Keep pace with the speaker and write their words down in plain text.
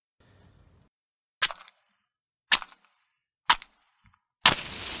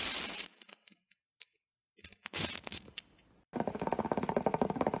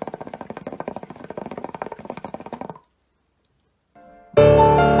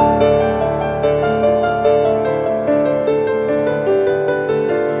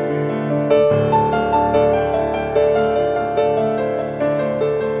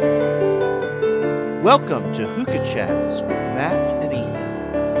Welcome to Hookah Chats with Matt and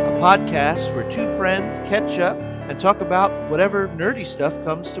Ethan, a podcast where two friends catch up and talk about whatever nerdy stuff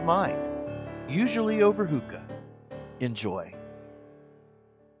comes to mind, usually over hookah. Enjoy.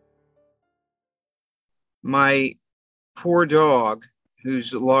 My poor dog,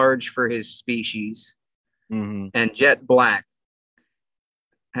 who's large for his species and jet black,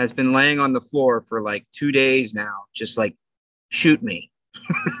 has been laying on the floor for like 2 days now, just like, shoot me.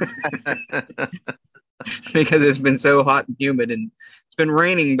 Because it's been so hot and humid, and it's been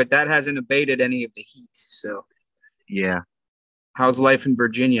raining, but that hasn't abated any of the heat. So, Yeah, how's life in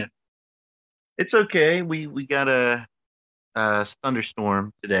Virginia? it's okay. We got a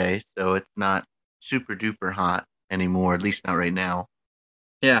thunderstorm today, so it's not super duper hot anymore. At least not right now.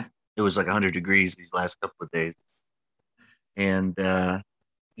 Yeah. It was like 100 degrees these last couple of days. And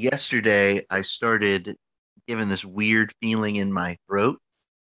yesterday, I started getting this weird feeling in my throat,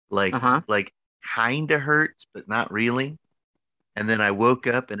 like Uh-huh. like kind of hurts, but not really. And then I woke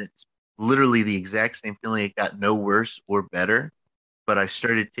up, and it's literally the exact same feeling. It got no worse or better, but I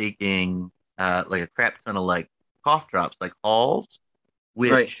started taking like a crap ton of like cough drops, like Halls,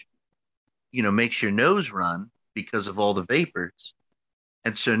 Right. which makes your nose run because of all the vapors.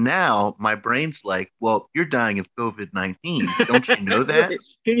 And so now my brain's like, well, you're dying of COVID-19. Don't you know that?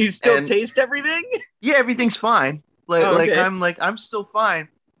 Can you still And taste everything? yeah, everything's fine. Like, Oh, okay. I'm still fine.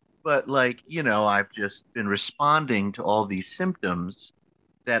 But I've just been responding to all these symptoms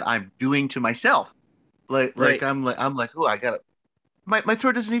that I'm doing to myself. Right. I'm like, oh, I got it. My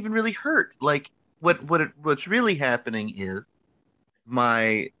throat doesn't even really hurt. Like what's really happening is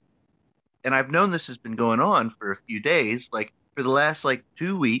my and I've known this has been going on for a few days, like for the last like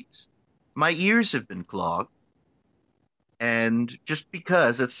 2 weeks, my ears have been clogged. And just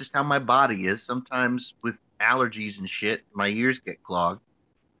because that's just how my body is, sometimes with allergies and shit, my ears get clogged.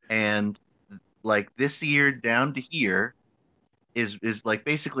 And like this ear down to here is like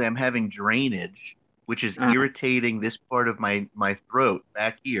basically I'm having drainage, which is Uh, irritating this part of my throat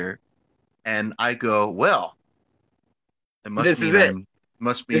back here. And I go, well, it must this is mean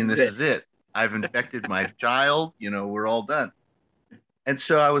it. this is it. I've infected my child, we're all done. And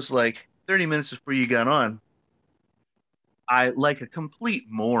so I was like, 30 minutes before you got on, I like a complete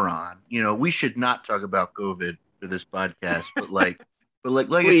moron. We should not talk about COVID for this podcast, but like a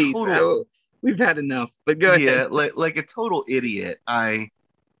Please. total We've had enough, but go ahead. yeah, like a total idiot. I'm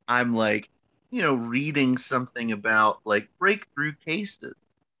like, reading something about like breakthrough cases.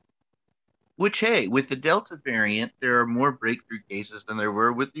 Which, hey, with the Delta variant, there are more breakthrough cases than there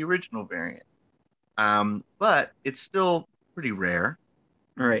were with the original variant. But it's still pretty rare.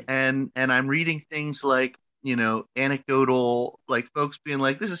 All right. And I'm reading things like, anecdotal, like folks being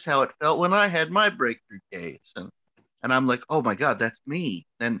like, this is how it felt when I had my breakthrough case. And I'm like, oh my God, that's me.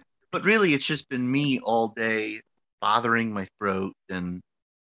 But really, it's just been me all day bothering my throat and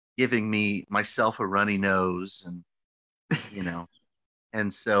giving me myself a runny nose you know,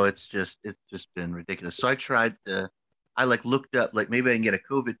 and so it's just been ridiculous. So I like looked up like maybe I can get a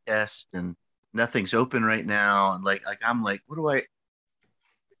COVID test and nothing's open right now. And like I'm like, what do I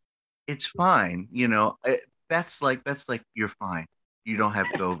it's fine, that's like you're fine. You don't have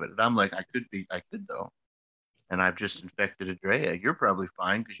COVID. And I'm like, I could though. And I've just infected Andrea. You're probably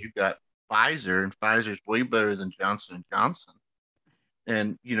fine because you got Pfizer, and Pfizer's way better than Johnson and Johnson.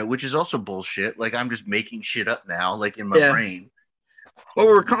 And which is also bullshit. Like I'm just making shit up now, like in my Yeah. brain. Well,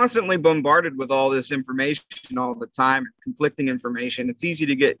 we're constantly bombarded with all this information all the time, conflicting information. It's easy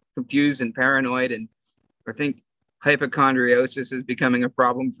to get confused and paranoid. And I think hypochondriosis is becoming a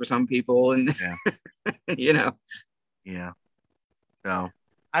problem for some people. And, Yeah. you know, Yeah. So,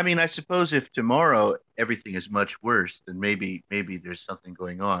 I mean, I suppose if tomorrow everything is much worse, then maybe there's something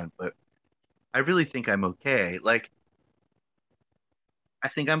going on. But I really think I'm okay. Like, I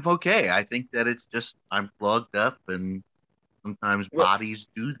think I'm okay. I think that it's just I'm plugged up, and sometimes well, bodies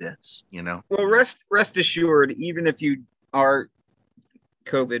do this. well, rest assured, even if you are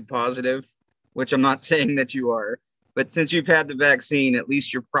COVID positive, which I'm not saying that you are, but since you've had the vaccine, at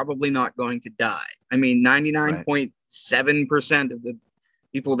least you're probably not going to die. I mean, Right. 99.7% of the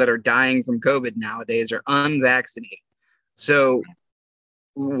people that are dying from COVID nowadays are unvaccinated. So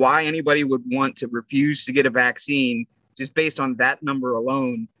why anybody would want to refuse to get a vaccine just based on that number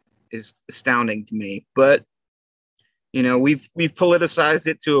alone is astounding to me. But we've politicized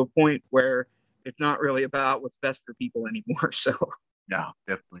it to a point where it's not really about what's best for people anymore. So No,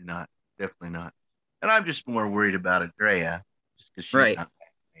 definitely not. Definitely not. And I'm just more worried about Andrea, just because she's right, not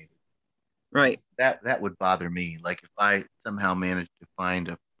vaccinated. right. That would bother me. Like if I somehow managed to find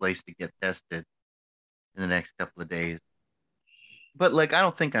a place to get tested in the next couple of days, but like I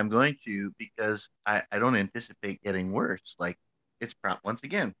don't think I'm going to because I don't anticipate getting worse. Like once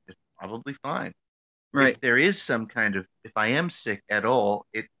again, it's probably fine. If Right. there is some kind of if I am sick at all,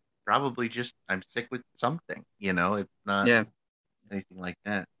 it probably just I'm sick with something, it's not Yeah. anything like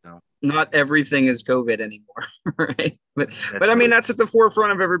that. So Not everything is COVID anymore. Right. But that's I mean, right. that's at the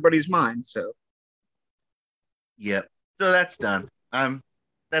forefront of everybody's mind. So, Yep. So that's done.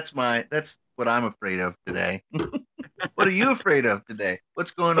 That's what I'm afraid of today. What are you afraid of today?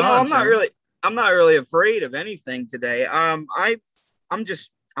 What's going well, on, Tony? I'm not really afraid of anything today. I'm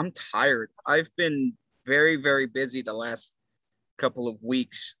tired. I've been very, very busy the last couple of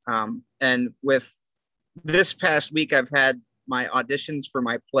weeks. And with this past week, I've had my auditions for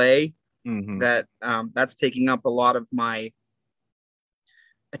my play Hmm. that's taking up a lot of my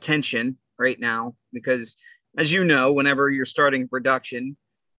attention right now because, as you know, whenever you're starting production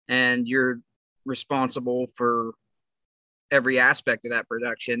and you're responsible for every aspect of that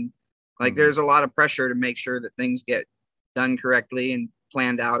production, like Hmm. there's a lot of pressure to make sure that things get done correctly and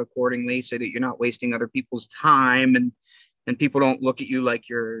planned out accordingly so that you're not wasting other people's time and people don't look at you like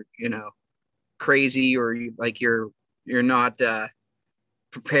you're crazy or you're not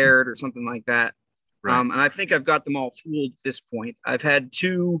prepared or something like that. Right. And I think I've got them all fooled at this point. I've had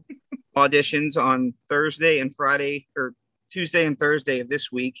two auditions on Thursday and Friday, or Tuesday and Thursday of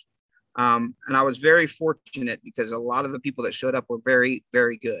this week. And I was very fortunate because a lot of the people that showed up were very,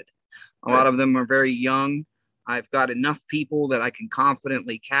 very good. A lot Good. of them are very young. I've got enough people that I can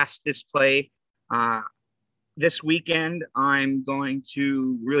confidently cast this play. Uh, this weekend, I'm going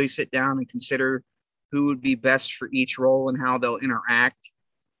to really sit down and consider who would be best for each role and how they'll interact.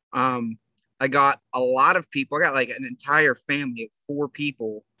 Um, I got a lot of people. I got like an entire family of 4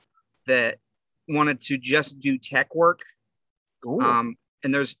 people that wanted to just do tech work. Cool.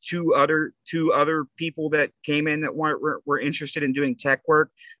 And there's two other people that came in that were interested in doing tech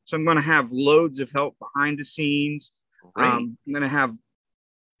work. So I'm going to have loads of help behind the scenes. Great. I'm going to have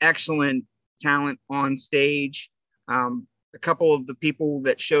excellent talent on stage. A couple of the people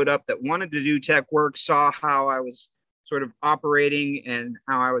that showed up that wanted to do tech work saw how I was sort of operating and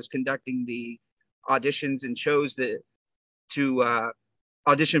how I was conducting the auditions and chose to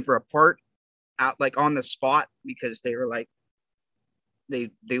audition for a part out like on the spot because they were like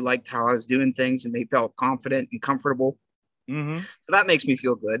they liked how I was doing things and they felt confident and comfortable. Hmm. So that makes me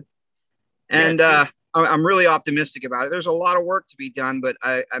feel good. Yeah. And Good. I'm really optimistic about it. There's a lot of work to be done, but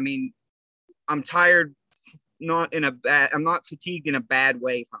I mean, I'm tired, I'm not fatigued in a bad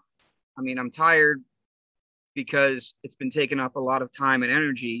way from it. I mean, I'm tired because it's been taking up a lot of time and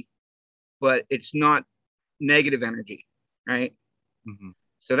energy, but it's not negative energy, right? Hmm.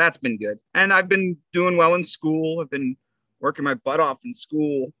 So that's been good. And I've been doing well in school. I've been working my butt off in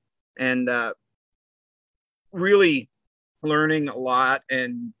school and really learning a lot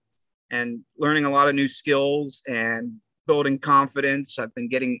and learning a lot of new skills and building confidence. I've been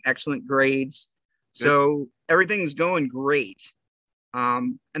getting excellent grades. Good. So everything's going great.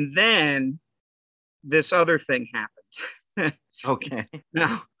 And then this other thing happened. Okay.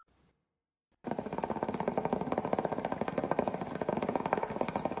 Now,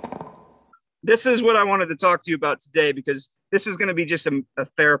 this is what I wanted to talk to you about today because this is going to be just a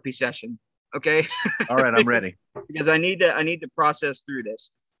therapy session. Okay. All right. I'm ready. Because I need to process through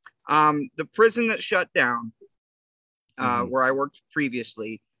this. The prison that shut down, Hmm. where I worked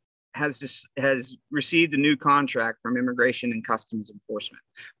previously, has received a new contract from Immigration and Customs Enforcement,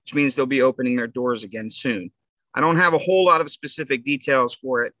 which means they'll be opening their doors again soon. I don't have a whole lot of specific details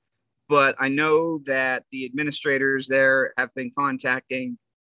for it, but I know that the administrators there have been contacting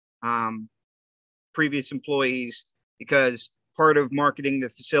um, previous employees because part of marketing the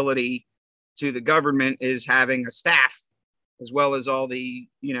facility to the government is having a staff as well as all the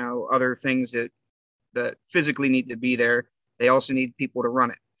other things that physically need to be there. They also need people to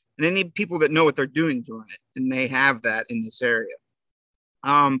run it, and they need people that know what they're doing to run it, and they have that in this area.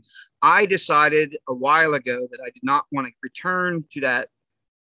 um, I decided a while ago that I did not want to return to that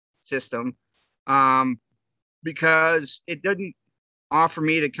system, um, because it didn't offer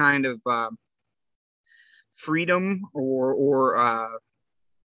me the kind of freedom or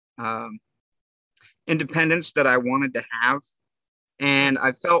um, independence that I wanted to have. And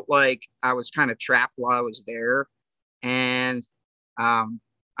I felt like I was kind of trapped while I was there, and um,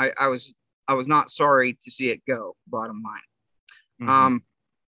 I was not sorry to see it go. Bottom line, Hmm. um,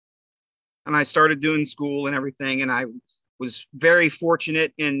 and I started doing school and everything, and I was very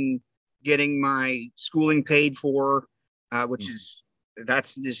fortunate in getting my schooling paid for, which Hmm. is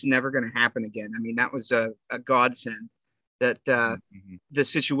that's just never going to happen again. I mean, that was a godsend. that the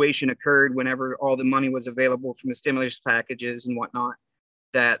situation occurred whenever all the money was available from the stimulus packages and whatnot,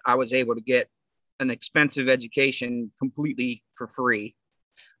 that I was able to get an expensive education completely for free.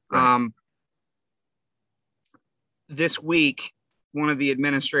 Right. This week, one of the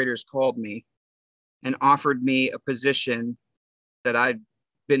administrators called me and offered me a position that I'd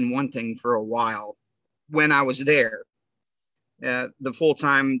been wanting for a while when I was there. The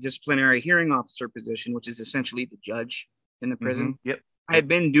full-time disciplinary hearing officer position, which is essentially the judge in the prison. Yep. I had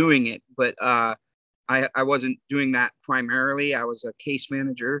been doing it, but I wasn't doing that primarily. I was a case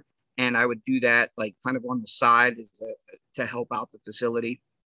manager, and I would do that like kind of on the side to help out the facility,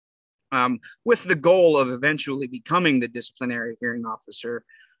 with the goal of eventually becoming the disciplinary hearing officer.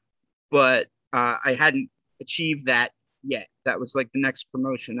 But I hadn't achieved that yet. That was like the next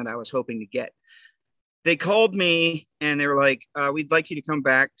promotion that I was hoping to get. They called me and they were like, we'd like you to come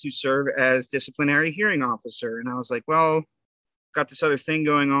back to serve as disciplinary hearing officer. And I was like, well, got this other thing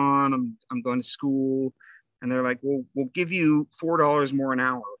going on. I'm going to school. And they're like, well, we'll give you $4 more an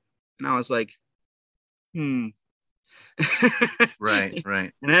hour. And I was like, Right.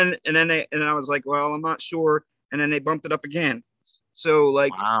 And then I was like, well, I'm not sure. And then they bumped it up again. So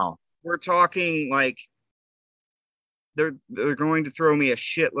like, Wow. we're talking like they're going to throw me a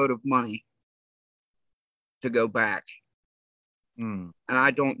shitload of money to go back. And I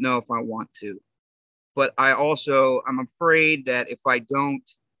don't know if I want to. But I'm afraid that if I don't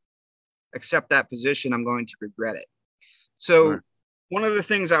accept that position, I'm going to regret it. So one of the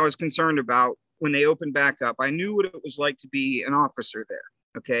things I was concerned about when they opened back up, I knew what it was like to be an officer there.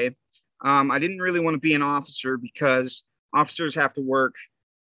 Okay. I didn't really want to be an officer because officers have to work,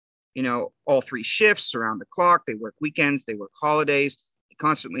 all 3 shifts around the clock. They work weekends, they work holidays. They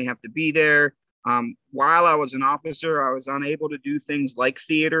constantly have to be there. While I was an officer, I was unable to do things like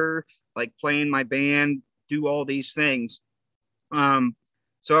theater, like playing my band, do all these things.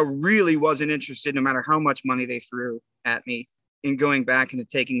 So I really wasn't interested, no matter how much money they threw at me, in going back into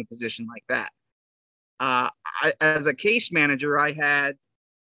taking a position like that. As a case manager, I had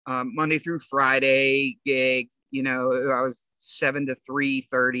Monday through Friday gig. I was 7 to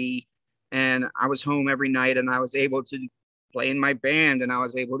 3:30, and I was home every night, and I was able to play in my band, and I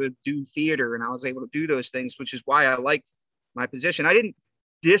was able to do theater, and I was able to do those things, which is why I liked my position. I didn't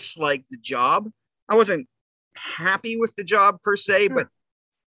dislike the job. I wasn't happy with the job per se, but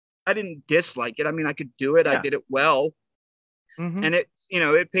I didn't dislike it. I mean, I could do it. Yeah. I did it well. And it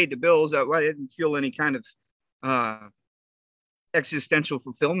paid the bills. I didn't feel any kind of existential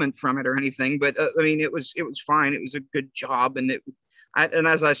fulfillment from it or anything, but I mean, it was fine. It was a good job. And and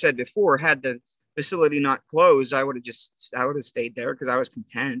as I said before, had the facility not closed, I would have stayed there because I was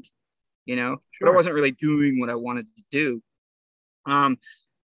content, but I wasn't really doing what I wanted to do.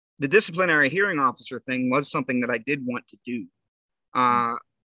 The disciplinary hearing officer thing was something that I did want to do.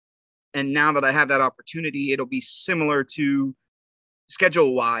 And now that I have that opportunity, it'll be similar to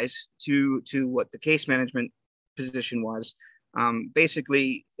schedule wise to what the case management position was.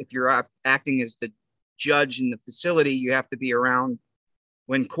 Basically, if you're acting as the judge in the facility, you have to be around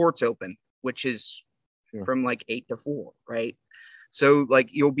when court's open, which is from like 8 to 4, right? So like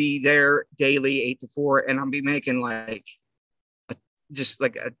you'll be there daily 8 to 4, and I'll be making like just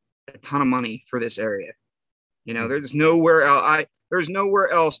like a ton of money for this area. There's nowhere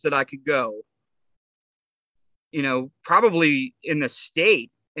else that I could go, probably in the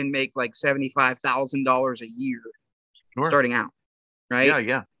state, and make like $75,000 a year starting out. Right.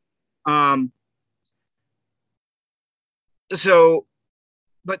 Yeah. So,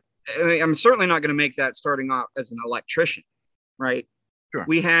 but I mean, I'm certainly not going to make that starting off as an electrician. Right. Sure.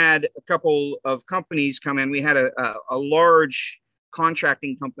 We had a couple of companies come in. We had a large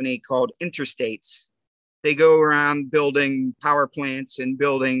contracting company called Interstates. They go around building power plants and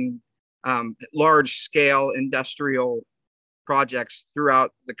building large scale industrial projects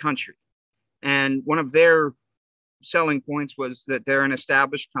throughout the country. And one of their selling points was that they're an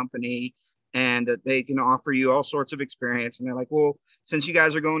established company and that they can offer you all sorts of experience. And they're like, well, since you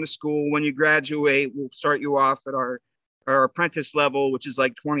guys are going to school, when you graduate, we'll start you off at our apprentice level, which is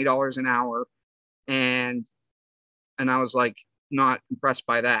like $20 an hour. And I was like, not impressed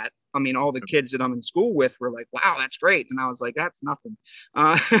by that. I mean, all the kids that I'm in school with were like, wow, that's great. And I was like, that's nothing.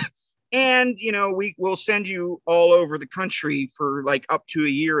 And, we'll send you all over the country for like up to a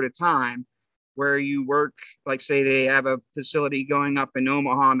year at a time, where you work, like say they have a facility going up in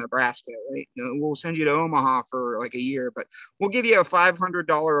Omaha, Nebraska, right? We'll send you to Omaha for like a year, but we'll give you a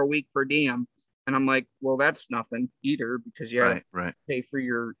 $500 a week per diem. And I'm like, well, that's nothing either, because you have to pay for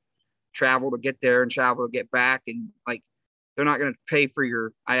your travel to get there and travel to get back. And like, they're not going to pay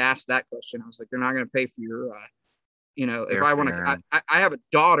for I asked that question. I was like, they're not going to pay for You know, if I want to, I have a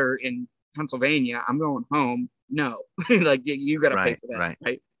daughter in Pennsylvania. I'm going home. No, like you got to pay for that,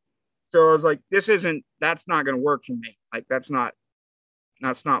 right? So I was like, that's not going to work for me. Like that's not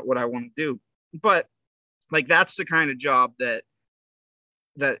what I want to do. But like that's the kind of job that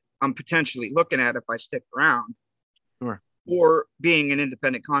I'm potentially looking at if I stick around. Sure. Or being an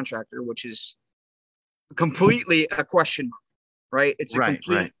independent contractor, which is completely a question mark, right? It's a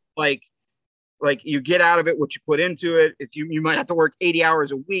complete like you get out of it what you put into it. If you might have to work 80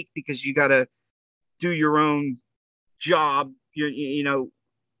 hours a week because you got to do your own job, you know,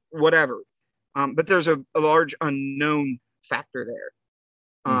 whatever. But there's a large unknown factor there.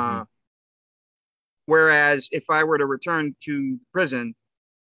 Mm-hmm. Whereas if I were to return to prison,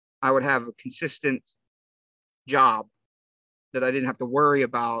 I would have a consistent job that I didn't have to worry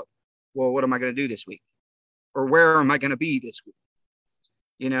about, well, what am I going to do this week? Or where am I going to be this week?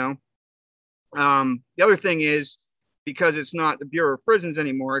 You know? The other thing is, because it's not the Bureau of Prisons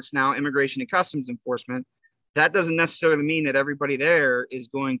anymore, it's now Immigration and Customs Enforcement. That doesn't necessarily mean that everybody there is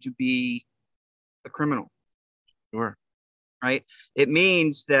going to be a criminal. Sure. Right? It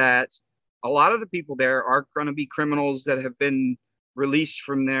means that a lot of the people there are going to be criminals that have been released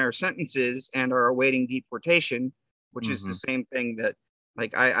from their sentences and are awaiting deportation, which is the same thing that,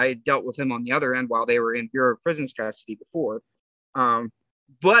 like, I dealt with them on the other end while they were in Bureau of Prisons custody before.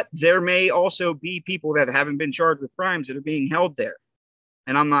 But there may also be people that haven't been charged with crimes that are being held there.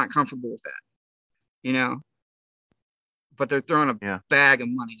 And I'm not comfortable with that, you know, but they're throwing a bag of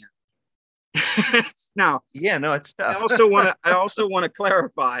money at me. Now, it's tough. I also want to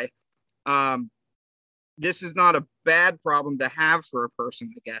clarify, this is not a bad problem to have for a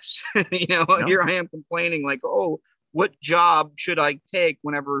person, I guess. You know, here I am complaining like, oh, what job should I take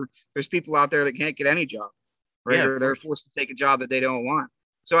whenever there's people out there that can't get any job, right? Or they're forced to take a job that they don't want.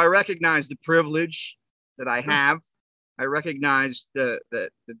 So I recognize the privilege that I have. I recognize that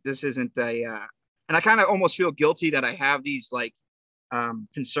this isn't and I kind of almost feel guilty that I have these like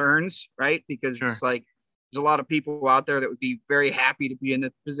concerns, right? Because it's like there's a lot of people out there that would be very happy to be in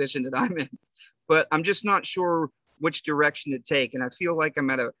the position that I'm in, but I'm just not sure which direction to take. And I feel like I'm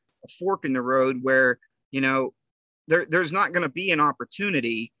at a fork in the road where, you know, there's not going to be an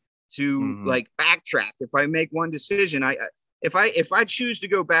opportunity to like backtrack. If I make one decision, if I choose to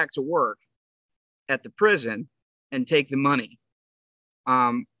go back to work at the prison and take the money,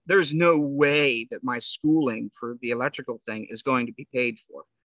 there's no way that my schooling for the electrical thing is going to be paid for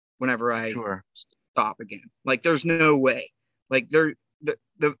whenever I stop again. Like there's no way. Like the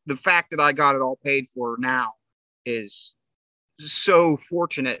fact that I got it all paid for now is so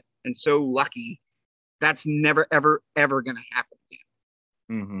fortunate and so lucky. That's never, ever, ever going to happen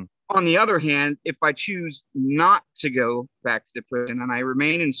again. On the other hand, if I choose not to go back to the prison and I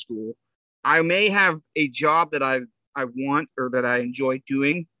remain in school, I may have a job that I want or that I enjoy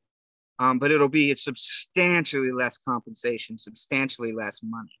doing, but it'll be substantially less compensation, substantially less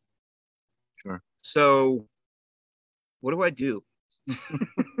money. Sure. So what do I do?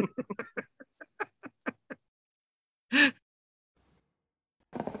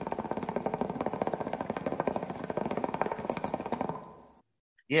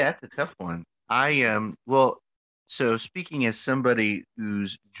 Yeah, that's a tough one. So speaking as somebody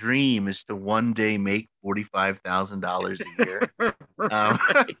whose dream is to one day make $45,000 a year,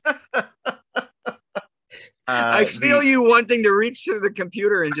 I feel you wanting to reach through the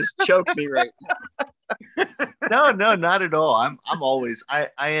computer and just choke me right now. No, not at all.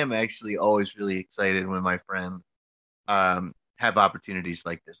 I am actually always really excited when my friends have opportunities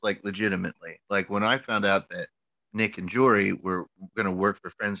like this, like legitimately. Like when I found out that Nick and Jory were going to work for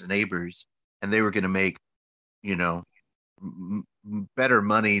Friends and Neighbors and they were going to make, you know, better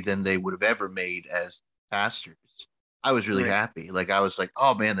money than they would have ever made as pastors, I was really happy. Like I was like,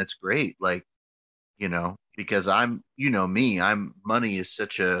 oh man, that's great. Like, you know, because money is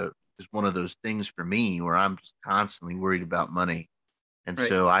is one of those things for me where I'm just constantly worried about money. And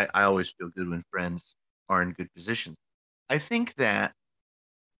so I always feel good when friends are in good positions. I think that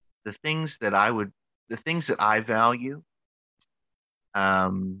the things that I value,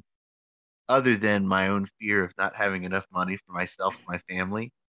 other than my own fear of not having enough money for myself and my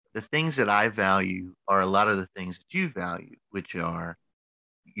family, the things that I value are a lot of the things that you value, which are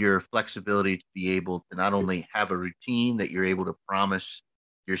your flexibility to be able to not only have a routine that you're able to promise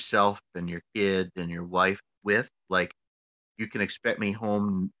yourself and your kid and your wife with, like, you can expect me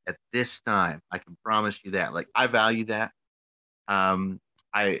home at this time. I can promise you that. Like, I value that.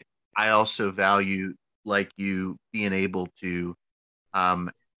 I also value, like you, being able to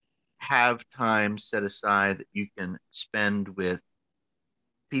have time set aside that you can spend with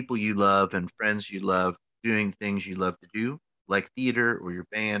people you love and friends you love doing things you love to do, like theater or your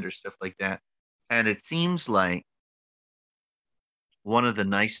band or stuff like that. And it seems like one of the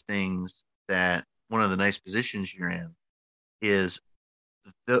nice things that one of the nice positions you're in is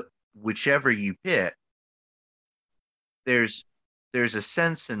the whichever you pick, there's a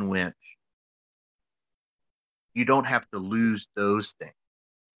sense in which you don't have to lose those things.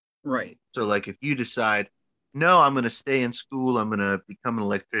 Right. So like if you decide, no, I'm going to stay in school, I'm going to become an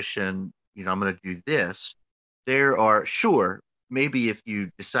electrician, I'm going to do this. There are, sure, maybe if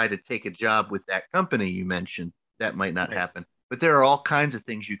you decide to take a job with that company you mentioned, that might not Right. happen. But there are all kinds of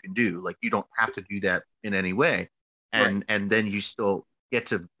things you can do. Like you don't have to do that in any way. And then you still get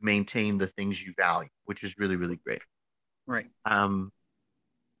to maintain the things you value, which is really, really great. Right. And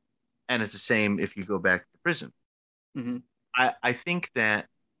it's the same if you go back to prison. Mm-hmm. I think that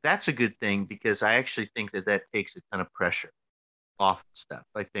that's a good thing because I actually think that that takes a ton of pressure off stuff.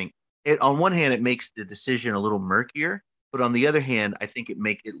 I think it on one hand it makes the decision a little murkier, but on the other hand, I think it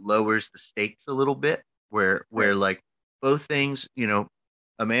lowers the stakes a little bit where Right. like both things,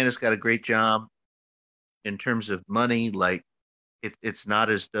 Amanda's got a great job in terms of money. Like it's not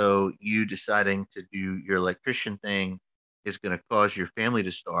as though you deciding to do your electrician thing is going to cause your family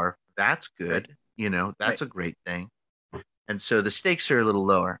to starve. That's Right. good. That's Right. a great thing. And so the stakes are a little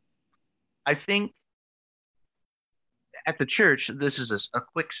lower. I think at the church, this is a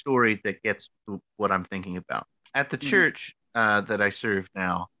quick story that gets to what I'm thinking about. At the Mm-hmm. church that I serve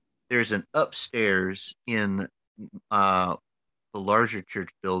now, there's an upstairs in uh, the larger church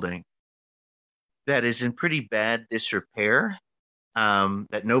building that is in pretty bad disrepair,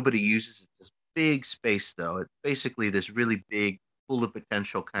 that nobody uses. It's this big space, though. It's basically this really big, full of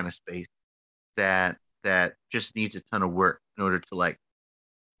potential kind of space that just needs a ton of work in order to like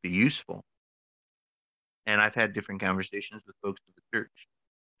be useful. And I've had different conversations with folks at the church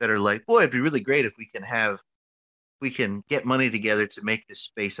that are like, boy, it'd be really great if we can get money together to make this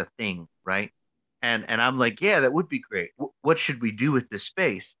space a thing, right? And I'm like, yeah, that would be great. What should we do with this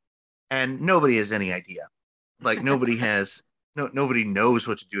space? And nobody has any idea. Like nobody has nobody knows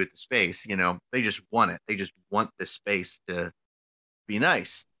what to do with the space. They just want it. They just want the space to be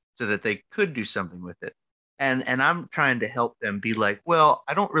nice so that they could do something with it. And I'm trying to help them be like, well,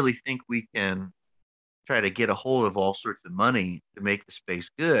 I don't really think we can try to get a hold of all sorts of money to make the space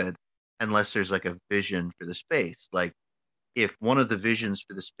good unless there's like a vision for the space. Like if one of the visions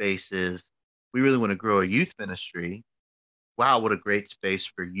for the space is we really want to grow a youth ministry, wow, what a great space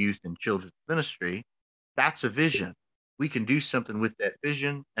for youth and children's ministry. That's a vision. We can do something with that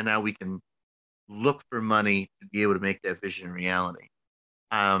vision, and now we can look for money to be able to make that vision a reality.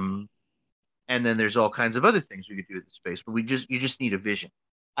 Um, and then there's all kinds of other things we could do with the space, but you just need a vision.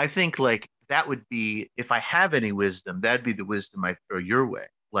 I think like that would be if I have any wisdom, that'd be the wisdom I'd throw your way.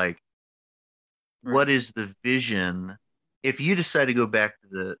 Like, Right. what is the vision? If you decide to go back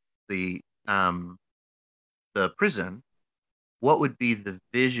to the prison, what would be the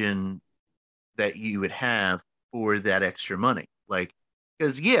vision that you would have for that extra money? Like,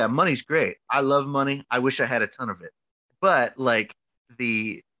 because yeah, money's great. I love money. I wish I had a ton of it. But like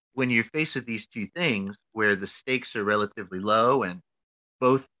the when you're faced with these two things where the stakes are relatively low and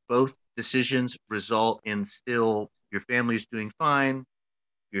both decisions result in still your family's doing fine,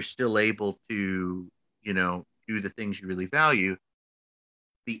 you're still able to, do the things you really value.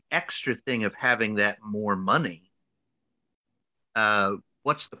 The extra thing of having that more money, uh,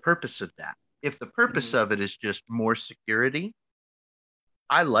 what's the purpose of that? If the purpose Mm-hmm. of it is just more security,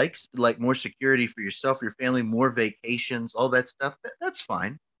 I like more security for yourself, your family, more vacations, all that stuff. That's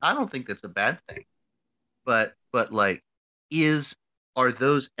fine. I don't think that's a bad thing. But like, is are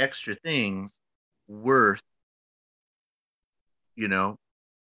those extra things worth, you know,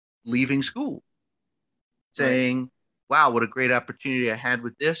 leaving school, Right. saying, "Wow, what a great opportunity I had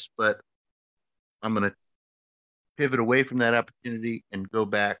with this," but I'm gonna pivot away from that opportunity and go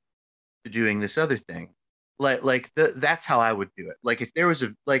back to doing this other thing. That's how I would do it. Like if there was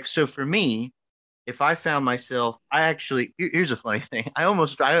so for me, if I found myself, here's a funny thing. I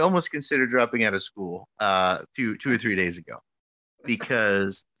almost considered dropping out of school 2 or 3 days ago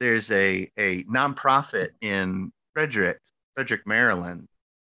because there's a nonprofit in Frederick, Maryland,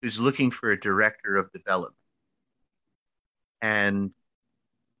 who's looking for a director of development. And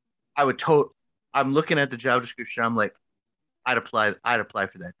I would to I'm looking at the job description. I'm like, I'd apply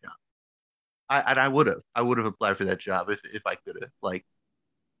for that job. I would have applied for that job if I could have. Like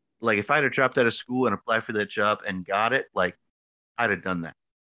if I'd have dropped out of school and applied for that job and got it, like I'd have done that.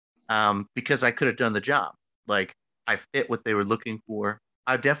 Because I could have done the job. Like I fit what they were looking for.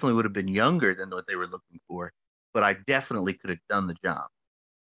 I definitely would have been younger than what they were looking for, but I definitely could have done the job.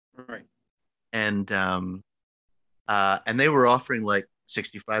 Right. and they were offering like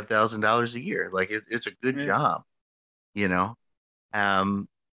 $65,000 a year. Like it's a good Yeah. job, you know. Um,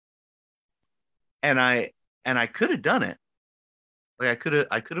 and I could have done it. Like I could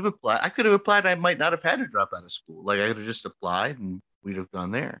have applied. I could have applied. I might not have had to drop out of school. Like I could have just applied and we'd have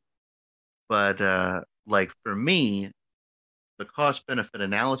gone there. But like for me, the cost benefit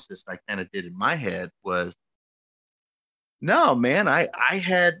analysis I kind of did in my head was no, man, I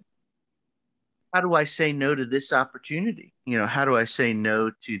had how do I say no to this opportunity? You know, how do I say no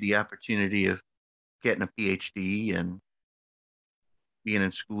to the opportunity of getting a PhD and being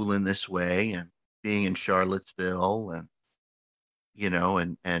in school in this way and being in Charlottesville and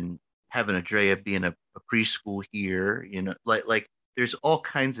and having Andrea being a preschool here, like there's all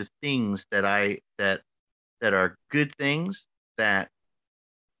kinds of things that are good things that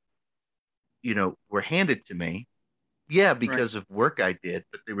were handed to me. Yeah, Right. because of work I did,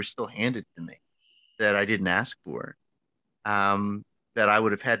 but they were still handed to me that I didn't ask for. Um, that I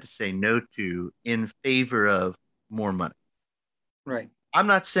would have had to say no to in favor of more money. Right. I'm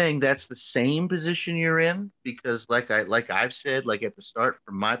not saying that's the same position you're in because like I've said, like at the start,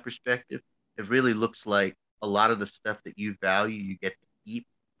 from my perspective, it really looks like a lot of the stuff that you value you get to keep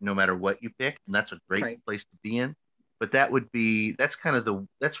no matter what you pick, and that's a great Right. place to be in. But that's kind of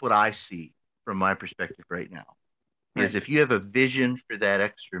that's what I see from my perspective right now is Right. if you have a vision for that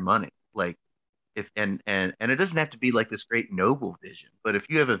extra money, like if and it doesn't have to be like this great noble vision, but if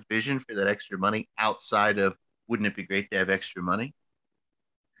you have a vision for that extra money outside of wouldn't it be great to have extra money?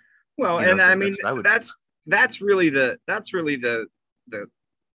 Well, and I mean That's what I would do. that's really the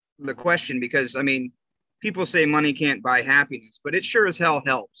the question, because I mean, people say money can't buy happiness, but it sure as hell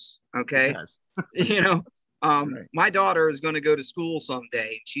helps. It Okay. does. You know, Right. my daughter is going to go to school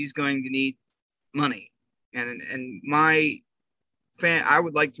someday. She's going to need money, and my I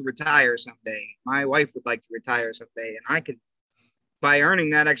would like to retire someday. My wife would like to retire someday, and I could, by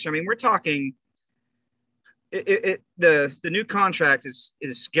earning that extra. I mean, we're talking. The new contract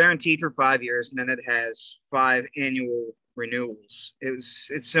is guaranteed for 5 years, and then it has 5 annual renewals. It's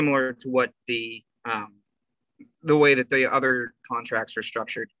similar to what the way that the other contracts are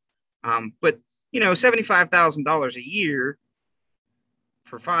structured. But $75,000 a year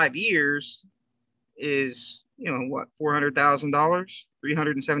for 5 years is what, $400,000, Yeah.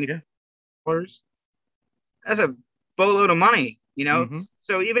 $370. That's a boatload of money. Mm-hmm.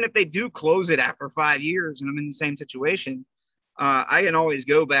 So even if they do close it after 5 years and I'm in the same situation, I can always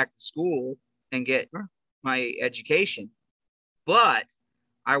go back to school and get Sure. my education. But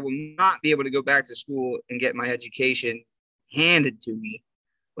I will not be able to go back to school and get my education handed to me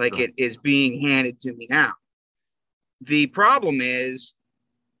like Sure. it is being handed to me now. The problem is,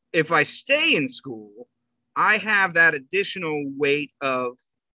 if I stay in school, I have that additional weight of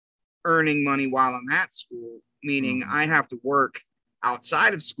earning money while I'm at school, meaning Mm-hmm. I have to work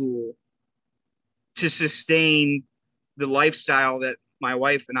outside of school to sustain the lifestyle that my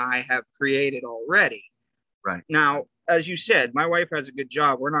wife and I have created already. Right. Now, as you said, my wife has a good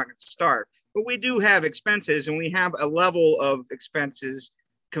job. We're not going to starve, but we do have expenses, and we have a level of expenses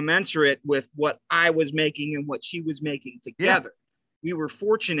commensurate with what I was making and what she was making Yeah. together. We were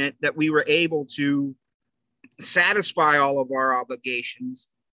fortunate that we were able to satisfy all of our obligations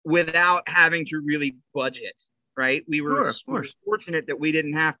without having to really budget, right? We were, Sure. Of we were course. fortunate that we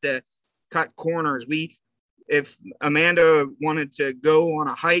didn't have to cut corners. If Amanda wanted to go on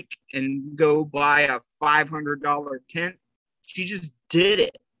a hike and go buy a $500 tent, she just did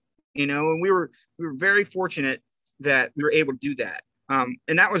it, and we were very fortunate that we were able to do that.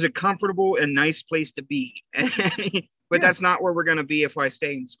 And that was a comfortable and nice place to be. But Yeah. that's not where we're going to be if I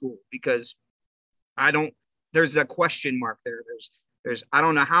stay in school, because I don't. There's a question mark there. I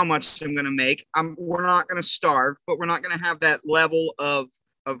don't know how much I'm going to make. We're not going to starve, but we're not going to have that level of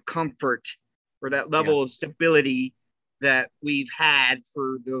comfort or that Yeah. level of stability that we've had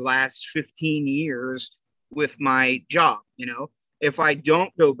for the last 15 years with my job. If I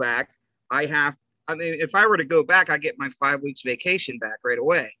don't go back, I mean, if I were to go back, I get my 5 weeks vacation back right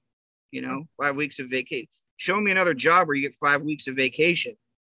away. Sure. 5 weeks of vacation. Show me another job where you get 5 weeks of vacation,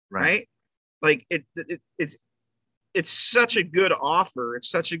 Right. right? Like it's such a good offer. It's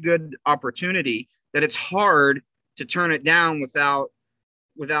such a good opportunity that it's hard to turn it down without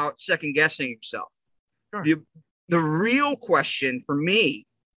second guessing yourself. Sure. The real question for me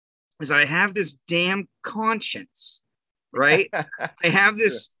is, I have this damn conscience, right? I have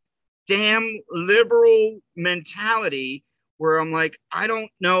this damn liberal mentality where I'm like, I don't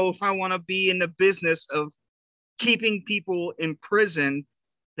know if I want to be in the business of keeping people in prison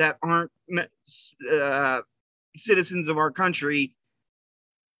that aren't citizens of our country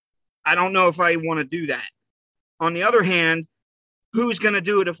I don't know if I want to do that. On the other hand, who's going to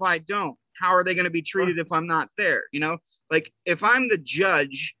do it if I don't? How are they going to be treated if I'm not there? You know, like if I'm the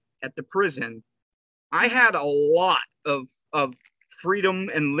judge at the prison, I had a lot of freedom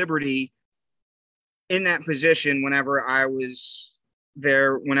and liberty in that position whenever I was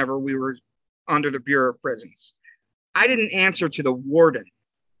there, whenever we were under the Bureau of Prisons. I didn't answer to the warden,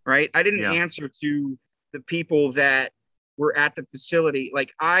 right? I didn't answer to the people that were at the facility.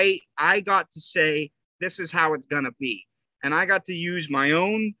 Like I got to say, this is how it's going to be. And I got to use my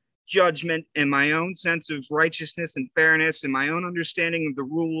own judgment and my own sense of righteousness and fairness and my own understanding of the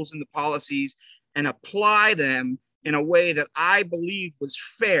rules and the policies and apply them in a way that I believed was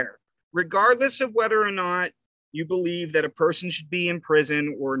fair, regardless of whether or not you believe that a person should be in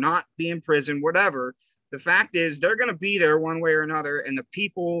prison or not be in prison, whatever. The fact is they're going to be there one way or another. And the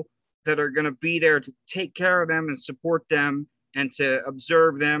people that are going to be there to take care of them and support them and to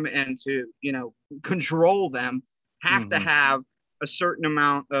observe them and to, you know, control them have to have a certain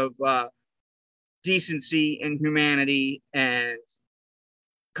amount of decency and humanity and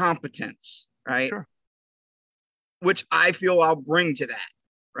competence, right? Sure. Which I feel I'll bring to that,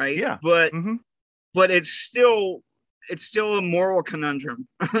 right? Yeah. But it's still a moral conundrum,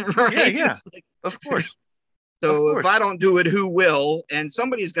 right? Yeah. Like, of course. So if I don't do it, who will? And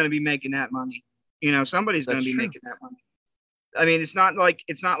somebody's going to be making that money. You know, somebody's going to be making that money. I mean, it's not like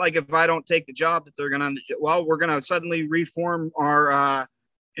if I don't take the job that they're going to, well, we're going to suddenly reform our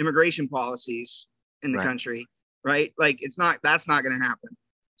immigration policies in the country, right? Like that's not going to happen.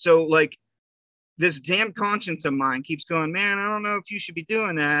 So like this damn conscience of mine keeps going, man, I don't know if you should be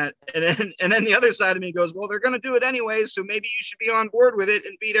doing that. And then the other side of me goes, well, they're going to do it anyways. So maybe you should be on board with it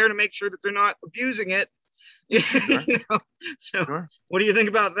and be there to make sure that they're not abusing it. Sure. You know? So what do you think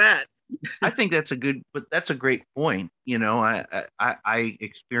about that? I think that's a great point. You know, I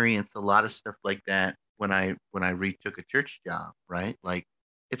experienced a lot of stuff like that when I retook a church job, right? Like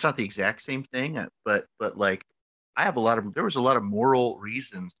it's not the exact same thing, but like there was a lot of moral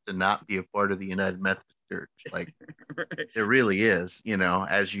reasons to not be a part of the United Methodist Church. Like there really is, you know,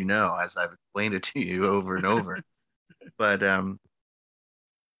 as I've explained it to you over and over. But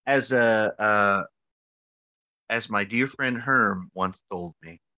as my dear friend Herm once told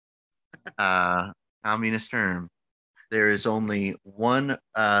me, communist Herm, there is only one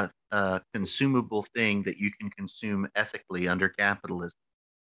consumable thing that you can consume ethically under capitalism,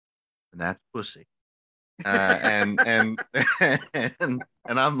 and that's pussy. And I'm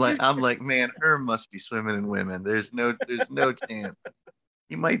like, man, Herm must be swimming in women. There's no chance.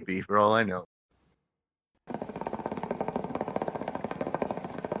 He might be, for all I know.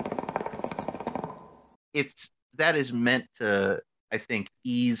 That is meant to, I think,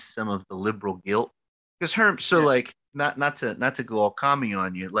 ease some of the liberal guilt, because Herm. So like, not to go all commie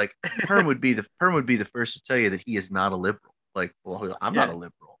on you. Like Herm would be the first to tell you that he is not a liberal. Like, well, I'm not a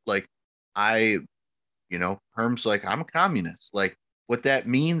liberal. Like Herm's like, I'm a communist. Like what that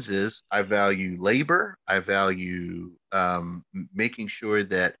means is I value labor. I value making sure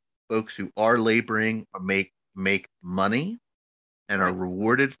that folks who are laboring make money and are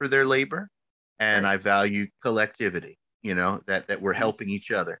rewarded for their labor. And I value collectivity, you know, that we're helping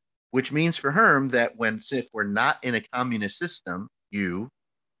each other, which means for Herm that if we're not in a communist system, you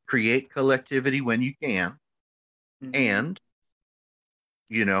create collectivity when you can, and,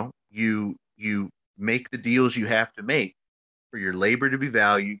 you know, you make the deals you have to make for your labor to be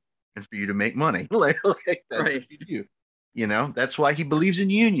valued and for you to make money. like that's what you do. You know, that's why he believes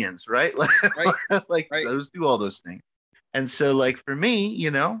in unions, right? Those do all those things. And so like for me, you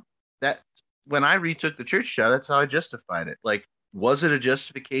know, that when I retook the church job, that's how I justified it. Like, was it a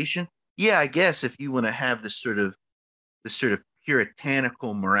justification? Yeah, I guess if you want to have this sort of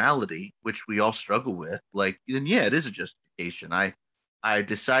puritanical morality, which we all struggle with, like, then yeah, it is a justification. I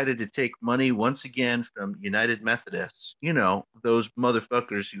decided to take money once again from United Methodists, you know, those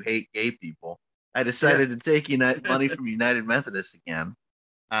motherfuckers who hate gay people. I decided to take money from United Methodists again.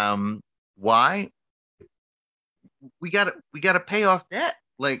 Why? We gotta pay off debt.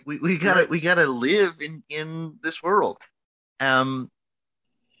 Like we gotta live in this world. That's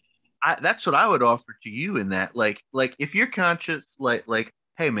what I would offer to you in that. Like if your conscience, like,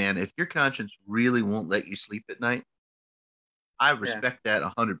 hey man, if your conscience really won't let you sleep at night, I respect that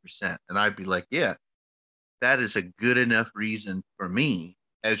 100%. And I'd be like, yeah, that is a good enough reason for me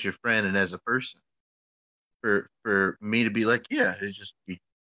as your friend and as a person for me to be like, yeah, it's just you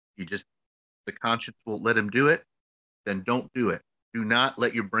just the conscience won't let him do it, then don't do it. Do not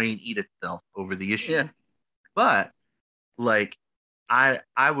let your brain eat itself over the issue. Yeah. But like I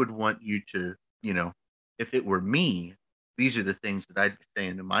would want you to, you know, if it were me, these are the things that I'd be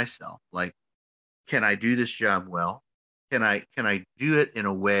saying to myself. Like, can I do this job well? Can I do it in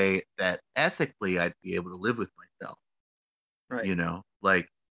a way that ethically I'd be able to live with myself? Right. You know, like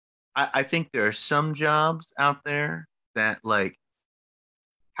I think there are some jobs out there that like,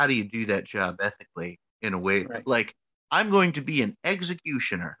 how do you do that job ethically in a way Right. like I'm going to be an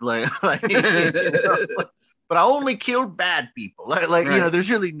executioner, like you know, but I only killed bad people. Right. There's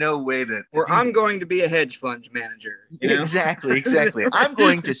really no way to Or do I'm that. going to be a hedge fund manager, Exactly, exactly. I'm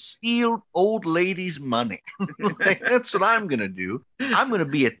going to steal old ladies' money. Like that's what I'm gonna do. I'm gonna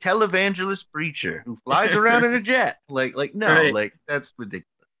be a televangelist preacher who flies around in a jet. No, Right. like that's ridiculous.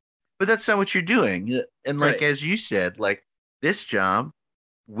 But that's not what you're doing. And like Right. as you said, like this job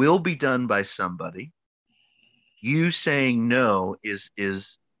will be done by somebody. You saying no is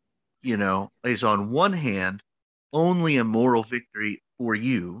on one hand only a moral victory for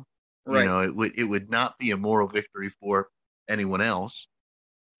you. Right. It would not be a moral victory for anyone else.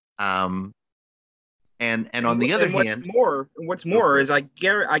 Um, and on the other And hand, what's go more for is it.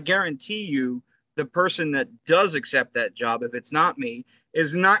 I guarantee you the person that does accept that job, if it's not me,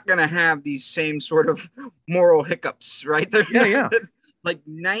 is not going to have these same sort of moral hiccups, right? They're Yeah, not, yeah, like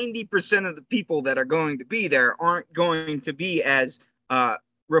 90% of the people that are going to be there aren't going to be as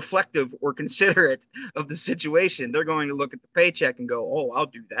reflective or considerate of the situation. They're going to look at the paycheck and go, "Oh, I'll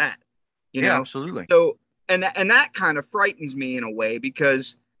do that," you yeah, know. absolutely. So, and that kind of frightens me in a way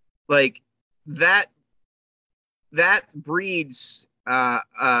because, like, that that breeds a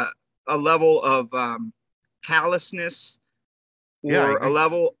level of callousness Yeah, I or agree.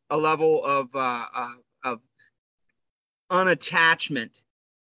 a level of unattachment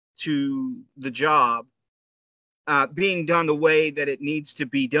to the job being done the way that it needs to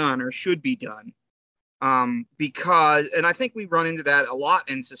be done or should be done. Because, and I think we run into that a lot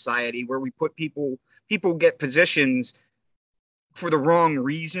in society where we put people get positions for the wrong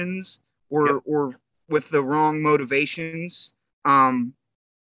reasons Yep. or with the wrong motivations. Um,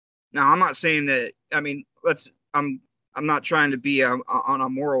 Now, I'm not saying that. I mean, I'm not trying to be on a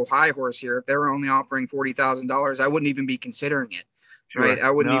moral high horse here. If they were only offering $40,000, I wouldn't even be considering it, right? Sure. I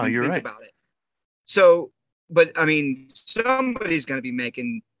wouldn't No, even you're think right. about it. So, but I mean, somebody's going to be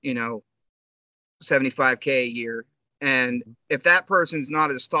making 75K a year, and Mhm. if that person's not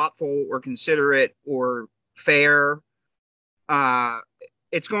as thoughtful or considerate or fair, uh,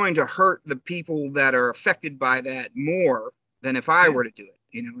 it's going to hurt the people that are affected by that more than if I Yeah, were to do it.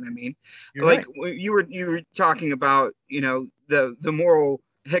 You know what I mean? you're Like right. you were talking about, the moral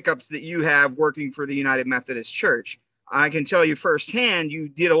hiccups that you have working for the United Methodist Church. I can tell you firsthand, you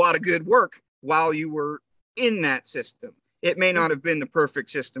did a lot of good work while you were in that system. It may Yeah. not have been the perfect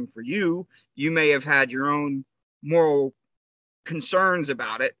system for you. You may have had your own moral concerns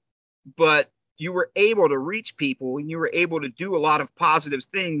about it, but you were able to reach people and you were able to do a lot of positive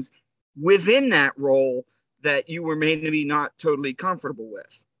things within that role that you were maybe not totally comfortable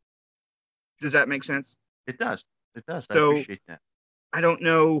with. Does that make sense? It does. It does. I So appreciate that. I don't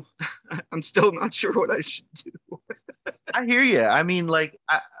know. I'm still not sure what I should do. I hear you. I mean, like,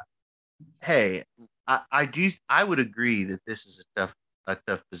 hey, I do. I would agree that this is a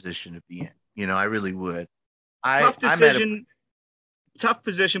tough position to be in. I really would. Tough I'm at a. decision, tough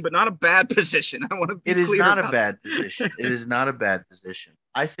position, but not a bad position. I want to be It is clear not a about bad that. position. It is not a bad position.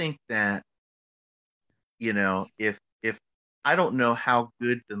 I think that if I don't know how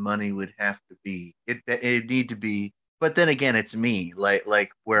good the money would have to be. It need to be. But then again, it's me. Like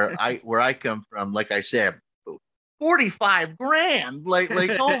where I come from. Like I said, 45 grand. Like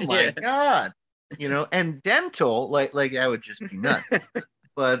oh Yeah. my god. And dental. Like that would just be nuts.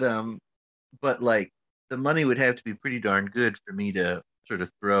 But like the money would have to be pretty darn good for me to sort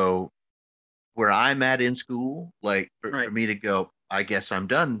of throw where I'm at in school, like for Right. me to go, I guess I'm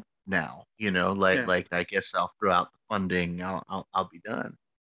done now, like Yeah. I guess I'll throw out the funding, I'll be done.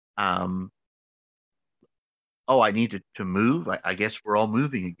 Um, oh, I need to move. I guess we're all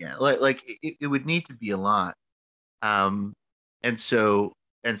moving again. Like it would need to be a lot. Um, and so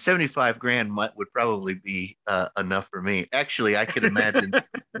and 75 grand would probably be enough for me. Actually, I could imagine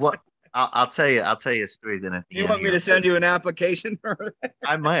what I'll tell you a story then at the You end want me here. to send you an application for it?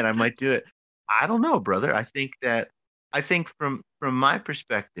 I might do it. I don't know, brother. I think from my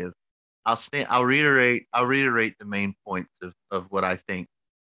perspective, I'll reiterate the main points of what I think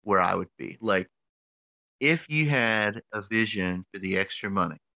where I would be. Like if you had a vision for the extra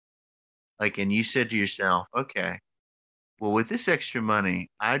money, like and you said to yourself, okay, well with this extra money,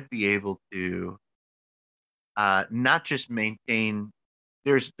 I'd be able to not just maintain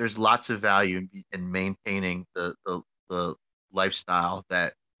there's lots of value in maintaining the lifestyle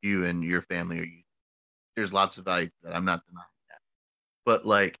that you and your family are using. there's lots of value to that. I'm not denying that. But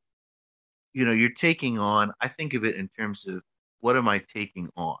like, you're taking on, I think of it in terms of what am I taking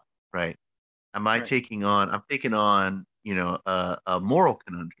on, right? Am I Right. I'm taking on, a moral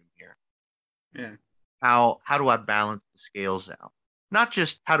conundrum here. Yeah. How do I balance the scales out? Not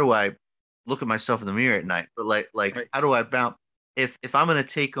just how do I look at myself in the mirror at night, but like Right. how do I balance if I'm going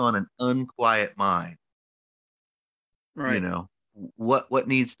to take on an unquiet mind, Right. what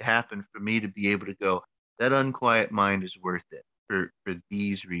needs to happen for me to be able to go, that unquiet mind is worth it for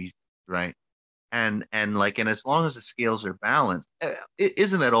these reasons, right? And as long as the scales are balanced,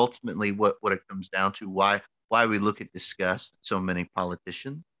 isn't that ultimately what it comes down to? Why we look at disgust so many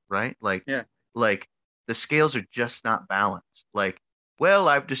politicians, right? Yeah. Like the scales are just not balanced. Like, well,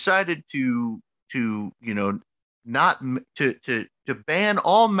 I've decided to not to ban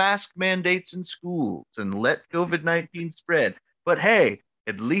all mask mandates in schools and let COVID-19 spread. But hey,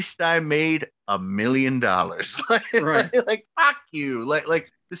 at least I made $1 million. Right. Like fuck you.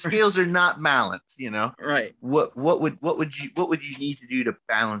 Like the scales are not balanced. Right. What would you need to do to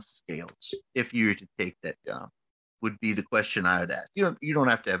balance the scales if you were to take that job? Would be the question I would ask. You don't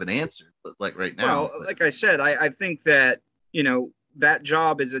have to have an answer, but like right now. Well, like I said, I think that, that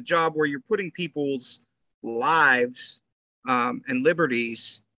job is a job where you're putting people's lives and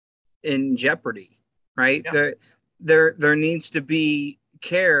liberties in jeopardy, right? Yeah. There needs to be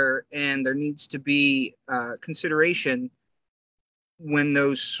care and there needs to be consideration when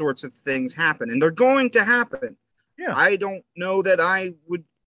those sorts of things happen, and they're going to happen. Yeah. I don't know that I would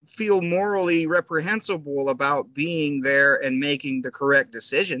feel morally reprehensible about being there and making the correct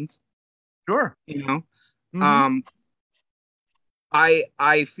decisions. Sure. Mm-hmm.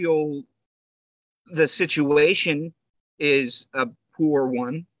 I feel the situation is a poor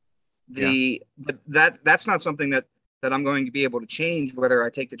one. But that's not something that I'm going to be able to change whether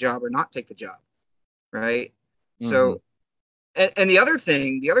I take the job or not take the job, right? Mm-hmm. So, and the other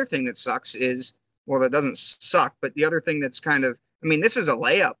thing that sucks is, well, that doesn't suck, but the other thing that's kind of, I mean, this is a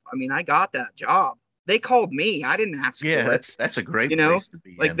layup. I mean, I got that job. They called me. I didn't ask for it. That's a great place to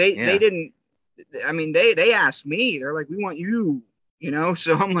be. Like they didn't. I mean, they asked me. They're like, we want you.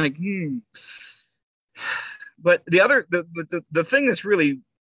 So I'm like, But the thing that's really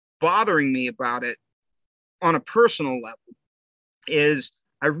bothering me about it on a personal level is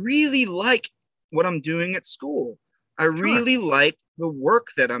I really like what I'm doing at school. I really like the work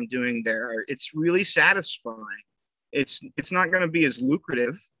that I'm doing there. It's really satisfying. It's not going to be as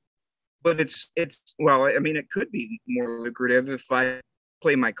lucrative, but it's well, I mean, it could be more lucrative if I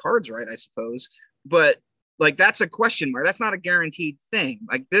play my cards right, I suppose. But like, that's a question mark. That's not a guaranteed thing.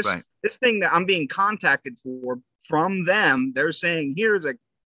 Like this thing that I'm being contacted for from them, they're saying, here's a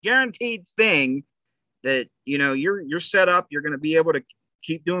guaranteed thing that, you're set up. You're going to be able to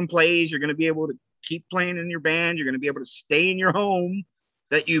keep doing plays. You're going to be able to keep playing in your band. You're going to be able to stay in your home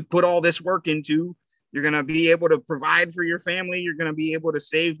that you put all this work into. You're going to be able to provide for your family. You're going to be able to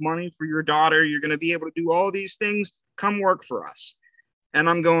save money for your daughter. You're going to be able to do all these things. Come work for us. And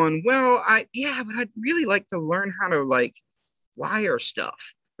I'm going, well, but I'd really like to learn how to like wire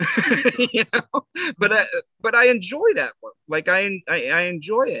stuff, but I enjoy that work. Like I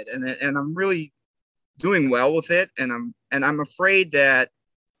enjoy it, and I'm really doing well with it. And I'm afraid that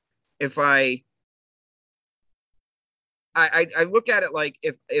if I look at it like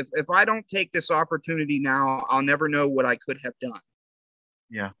if I don't take this opportunity now, I'll never know what I could have done.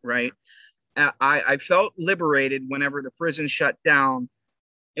 Yeah. Right. I felt liberated whenever the prison shut down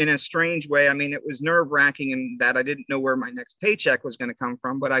in a strange way. I mean, it was nerve-wracking in that I didn't know where my next paycheck was going to come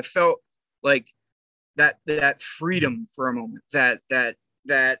from, but I felt like that freedom for a moment, that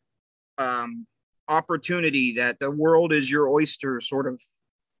opportunity, that the world is your oyster sort of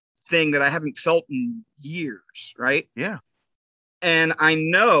thing that I haven't felt in years, right? Yeah. And I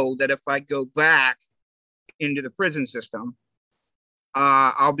know that if I go back into the prison system,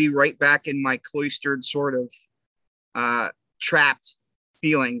 I'll be right back in my cloistered sort of trapped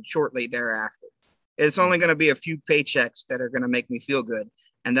feeling shortly thereafter. It's only going to be a few paychecks that are going to make me feel good,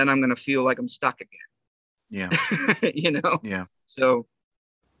 and then I'm going to feel like I'm stuck again. Yeah. Yeah. So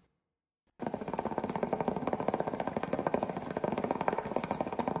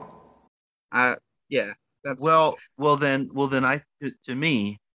that's well then to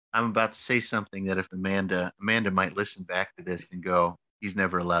me, I'm about to say something that if Amanda might listen back to this and go, he's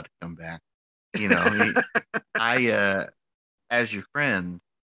never allowed to come back. As your friend,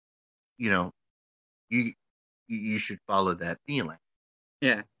 you should follow that feeling.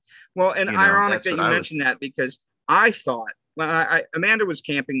 Yeah. Well, and ironic that you mentioned that, because I thought, Amanda was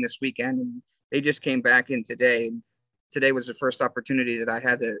camping this weekend and they just came back in today. And today was the first opportunity that I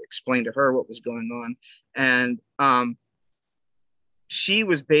had to explain to her what was going on. And she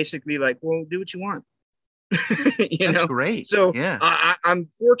was basically like, well, do what you want. That's great. So yeah. I'm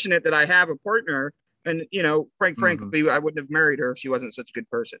fortunate that I have a partner, and frankly, Mm-hmm. I wouldn't have married her if she wasn't such a good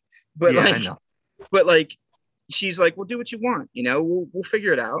person. But I know. but she's like, well, do what you want, we'll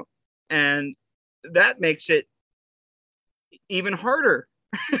figure it out. And that makes it even harder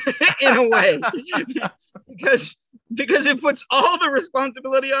in a way, because it puts all the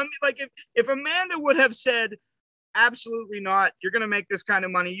responsibility on me. Like if Amanda would have said, absolutely not, you're going to make this kind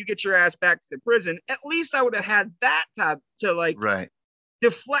of money, you get your ass back to the prison, at least I would have had that time to right.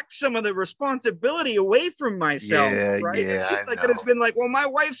 deflect some of the responsibility away from myself. Right. Yeah, at least I I could have been like, well, my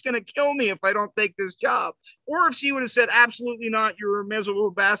wife's going to kill me if I don't take this job. Or if she would have said, absolutely not, you're a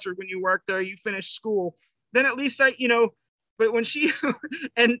miserable bastard when you work there, you finish school, then at least but when she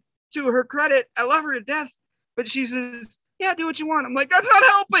and to her credit, I love her to death, but she says, yeah, do what you want. I'm like, that's not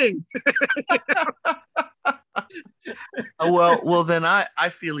helping. Oh, well, then I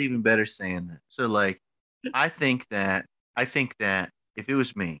feel even better saying that. So like, I think that if it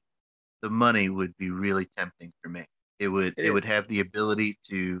was me, the money would be really tempting for me. It would have the ability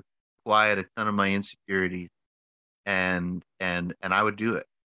to quiet a ton of my insecurities, and I would do it.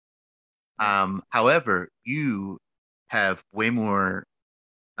 However, you have way more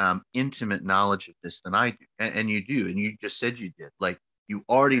intimate knowledge of this than I do, and you do, and you just said you did. Like, you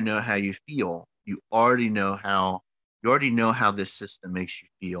already know how you feel. You already know how this system makes you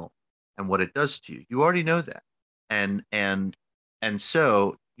feel and what it does to you. You already know that, and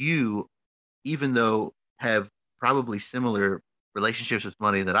so you, even though have probably similar relationships with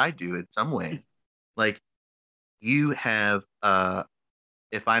money that I do in some way, like, you have,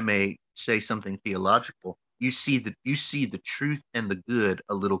 if I may say something theological, you see the truth and the good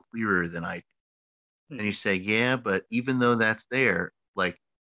a little clearer than I do. And you say, yeah, but even though that's there, like,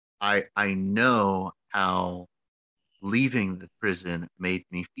 I know how leaving the prison made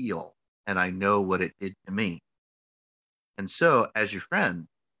me feel, and I know what it did to me. And so, as your friend,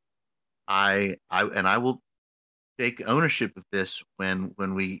 I will take ownership of this when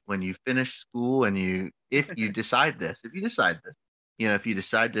you finish school, and if you decide this, if you decide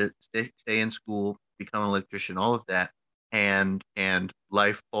to stay in school, become an electrician, all of that, and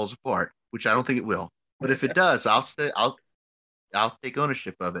life falls apart, which I don't think it will. But if it does, I'll take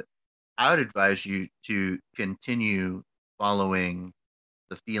ownership of it. I would advise you to continue following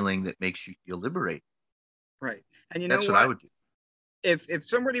the feeling that makes you feel liberated. Right. And that's what I would do. If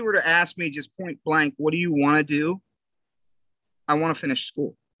somebody were to ask me just point blank, what do you want to do? I want to finish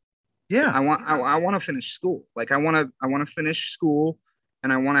school. Yeah. I want to finish school. Like, I want to finish school,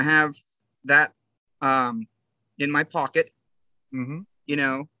 and I want to have that in my pocket.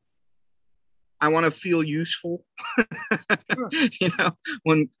 Mm-hmm. I want to feel useful. Sure.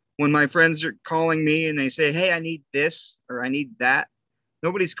 When my friends are calling me and they say, hey, I need this or I need that,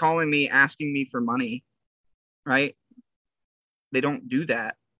 nobody's calling me asking me for money, right? They don't do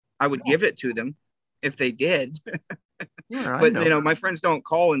that. I would give it to them if they did. Yeah, but my friends don't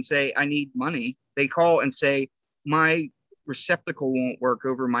call and say, I need money. They call and say, my receptacle won't work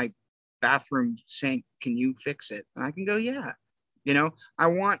over my bathroom sink. Can you fix it? And I can go, yeah. I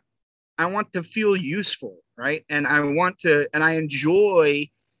want to feel useful, right? And I enjoy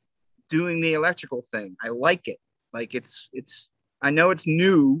doing the electrical thing. I like it. Like, I know it's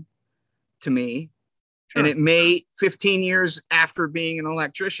new to me. Sure. And it may, 15 years after being an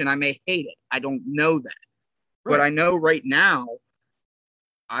electrician, I may hate it. I don't know that. Right. But I know right now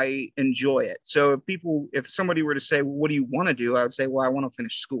I enjoy it. So if somebody were to say, well, what do you want to do? I would say, well, I want to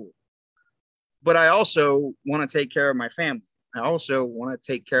finish school. But I also want to take care of my family. I also want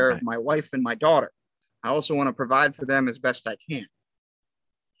to take care of my wife and my daughter. I also want to provide for them as best I can.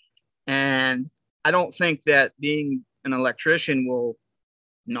 And I don't think that being an electrician will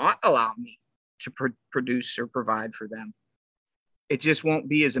not allow me to produce or provide for them. It just won't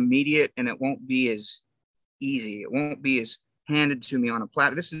be as immediate, and it won't be as easy. It won't be as handed to me on a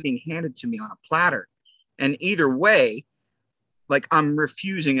platter. This is being handed to me on a platter. And either way, like, I'm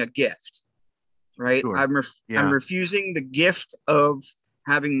refusing a gift, right? Sure. I'm refusing the gift of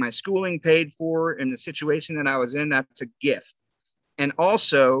having my schooling paid for in the situation that I was in. That's a gift. And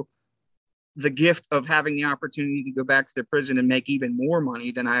also the gift of having the opportunity to go back to the prison and make even more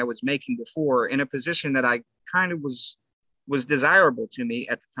money than I was making before, in a position that I kind of was desirable to me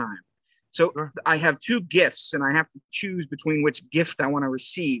at the time. So sure. I have two gifts, and I have to choose between which gift I want to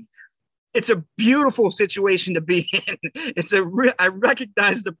receive. It's a beautiful situation to be in. I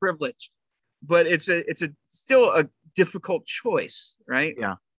recognize the privilege, but it's still a difficult choice, right?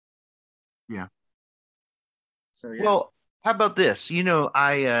 Yeah. Yeah. So yeah. Well, how about this? You know,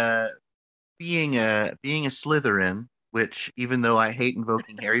 I being a Slytherin, which even though I hate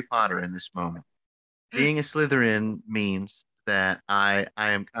invoking Harry Potter in this moment, being a Slytherin means that I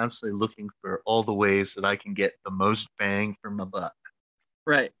am constantly looking for all the ways that I can get the most bang for my buck.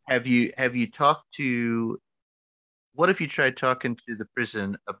 Right. Have you talked to what if you tried talking to the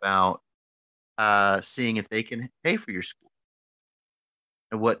prison about seeing if they can pay for your school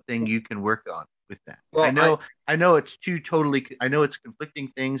and what thing you can work on with that? I Well, know I know it's two totally I know it's conflicting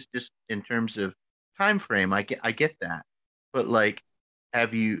things just in terms of time frame. I get that. But like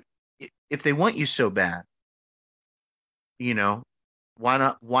have you if they want you so bad, you know, why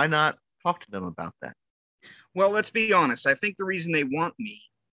not talk to them about that? well, let's be honest. I think the reason they want me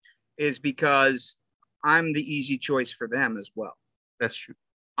is because I'm the easy choice for them as well. That's true.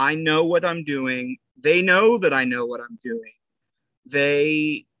 I know what I'm doing. They know that I know what I'm doing.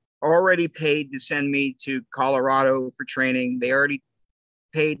 They already paid to send me to Colorado for training. They already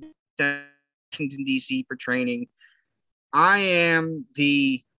paid to Washington, D.C. for training. I am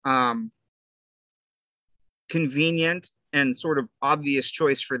the convenient and sort of obvious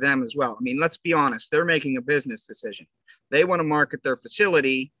choice for them as well. I mean, let's be honest, they're making a business decision. They want to market their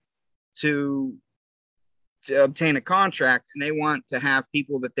facility to obtain a contract, and they want to have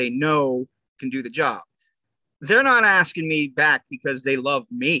people that they know can do the job. They're not asking me back because they love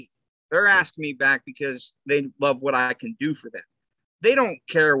me. They're asking me back because they love what I can do for them. They don't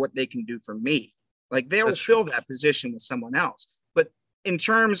care what they can do for me. Like they'll That's true. fill that position with someone else. But in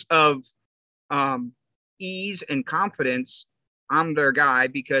terms of um, ease and confidence, I'm their guy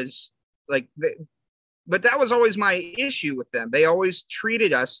because like but that was always my issue with them. They always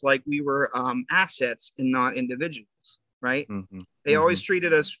treated us like we were assets and not individuals, right? Hmm. They always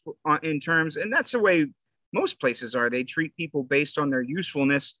treated us in terms, and that's the way most places are. They treat people based on their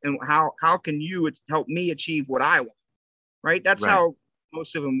usefulness and how can you help me achieve what I want, right? That's Right. how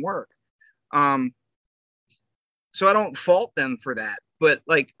most of them work. Um, so I don't fault them for that. But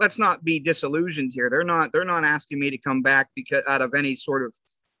like, let's not be disillusioned here. They're not asking me to come back because out of any sort of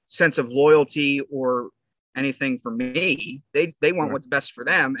sense of loyalty or anything for me. They want Right. what's best for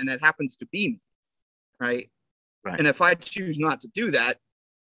them, and it happens to be me, right? Right. And if I choose not to do that,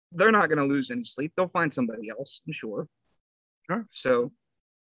 they're not going to lose any sleep. They'll find somebody else, I'm sure. Sure. So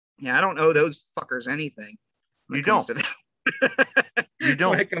yeah, I don't owe those fuckers anything when You it comes don't. to that. You when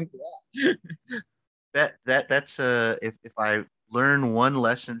don't. it comes to that. That's if I learn one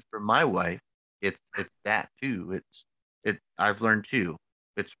lesson from my wife, it's that too. I've learned too.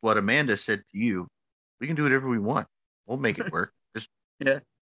 It's what Amanda said to you. We can do whatever we want. We'll make it work. Just Yeah.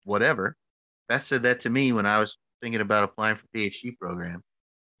 whatever. Beth said that to me when I was thinking about applying for PhD program.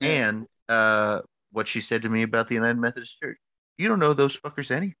 Yeah. And what she said to me about the United Methodist Church. You don't know those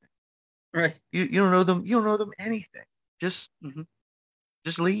fuckers anything. Right. You don't know them. You don't know them anything. Just Mhm.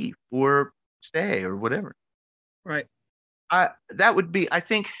 just leave or stay or whatever. Right. That would be I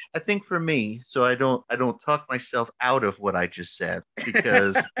think for me, so I don't talk myself out of what I just said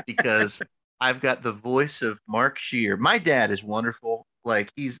because I've got the voice of Mark Shear. My dad is wonderful.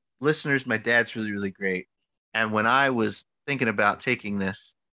 Like he's listeners, my dad's really, really great. And when I was thinking about taking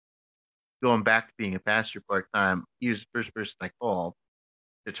this, going back to being a pastor part-time, he was the first person I called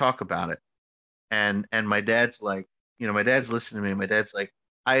to talk about it. And my dad's like, my dad's listening to me. My dad's like,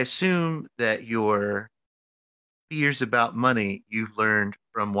 I assume that your fears about money you've learned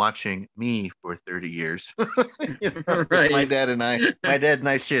from watching me for 30 years. My Right. dad and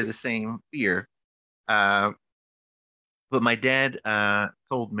I share the same fear. Uh, but my dad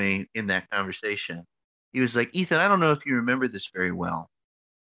told me in that conversation, he was like, Ethan, I don't know if you remember this very well,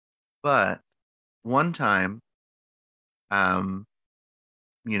 but one time, um,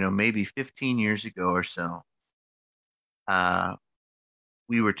 maybe 15 years ago or so, uh,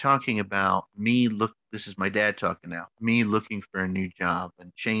 we were talking about this is my dad talking now, me looking for a new job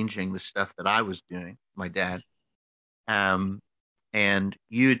and changing the stuff that I was doing, my dad. Um, and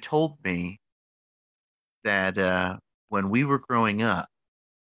you had told me that when we were growing up,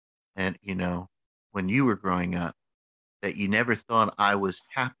 and when you were growing up, that you never thought I was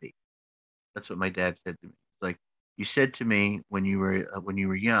happy. That's what my dad said to me. It's like you said to me when you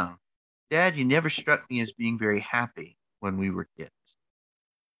were young, Dad, you never struck me as being very happy when we were kids.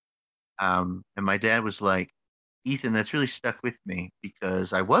 And my dad was like, Ethan, that's really stuck with me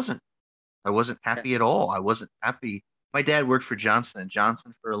because I wasn't Yeah. happy at all. I wasn't happy. My dad worked for Johnson and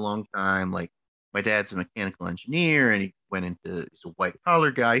Johnson for a long time. Like my dad's a mechanical engineer and he went into he's a white collar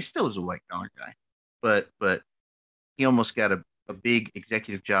guy. He still is a white collar guy. But he almost got a big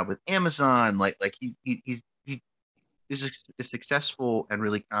executive job with Amazon. Like he's a successful and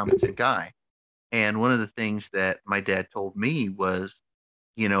really competent guy. And one of the things that my dad told me was,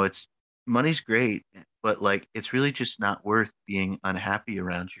 it's money's great, but like it's really just not worth being unhappy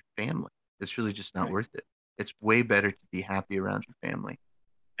around your family. It's really just not Right. worth it. It's way better to be happy around your family.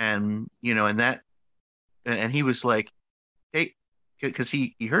 And and he was like, hey, because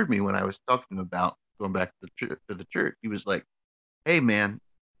he heard me when I was talking about going back to the church. He was like, hey man,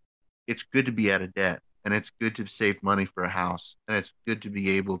 it's good to be out of debt, and it's good to save money for a house, and it's good to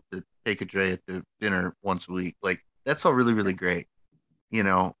be able to take a Dre to dinner once a week. Like that's all really, really great,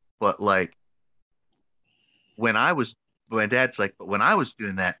 But like when I was, my dad's like, but when I was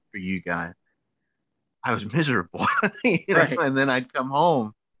doing that for you guys, I was miserable, Right. And then I'd come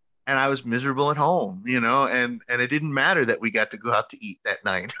home and I was miserable at home, and it didn't matter that we got to go out to eat that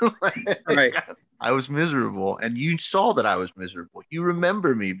night. Right. I was miserable, and you saw that I was miserable. You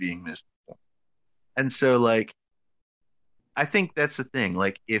remember me being miserable. And so like I think that's the thing.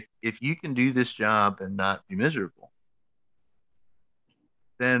 Like if you can do this job and not be miserable,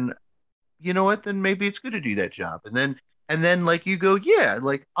 then you know what? Then maybe it's good to do that job. And then like you go, yeah,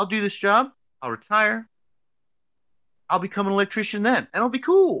 like I'll do this job, I'll retire, I'll become an electrician then, and it'll be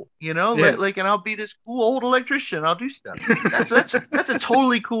cool, Yeah. Like, and I'll be this cool old electrician. I'll do stuff. That's a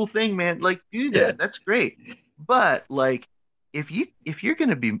totally cool thing, man. Like, do Yeah. that. That's great. But like, if you're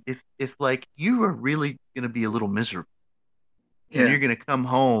gonna be if like you are really gonna be a little miserable, and Yeah. you're gonna come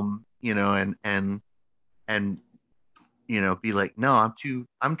home, and be like, no,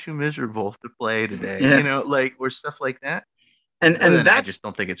 I'm too miserable to play today, Yeah. like or stuff like that. And Then I that's just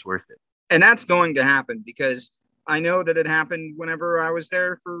don't think it's worth it. and that's going to happen because I know that it happened whenever I was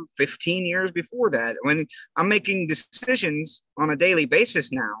there for 15 years before that. When I'm making decisions on a daily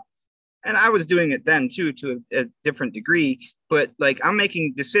basis now, and I was doing it then too to a different degree, but like I'm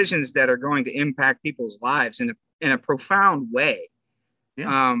making decisions that are going to impact people's lives in a profound way.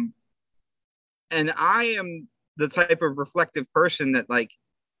 Yeah. And I am the type of reflective person that like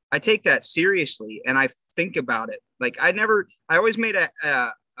I take that seriously and I think about it. Like I always made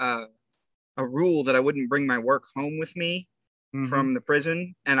a rule that I wouldn't bring my work home with me Mm-hmm. from the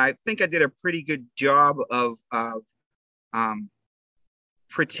prison, and I think I did a pretty good job of um,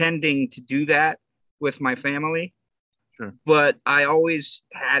 pretending to do that with my family. Sure. But I always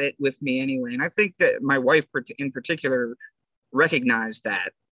had it with me anyway, and I think that my wife in particular recognized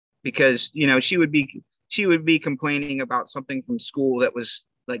that because she would be complaining about something from school that was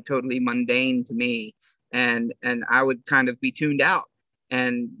like totally mundane to me, and I would kind of be tuned out.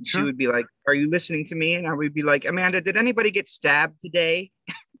 And she Sure. would be like, "Are you listening to me?" And I would be like, "Amanda, did anybody get stabbed today?"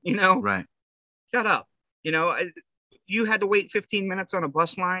 you know, Right. shut up. You had to wait 15 minutes on a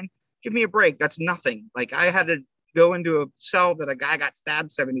bus line. Give me a break. That's nothing. Like I had to go into a cell that a guy got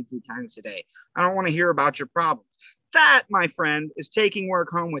stabbed 72 times today. I don't want to hear about your problems. That, my friend, is taking work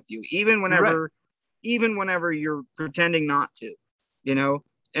home with you, even You're right. whenever you're pretending not to, you know.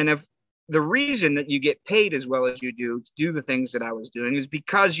 And if the reason that you get paid as well as you do to do the things that I was doing is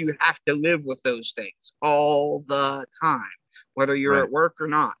because you have to live with those things all the time, whether you're Right. at work or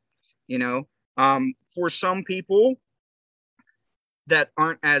not, you know. For some people that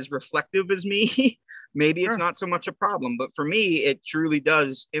aren't as reflective as me, maybe it's Sure. not so much a problem. But for me, it truly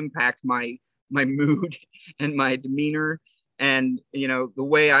does impact my mood and my demeanor and the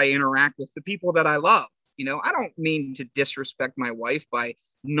way I interact with the people that I love. I don't mean to disrespect my wife by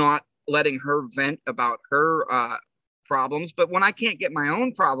not letting her vent about her problems, but when I can't get my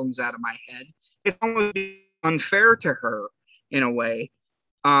own problems out of my head, it's almost unfair to her in a way.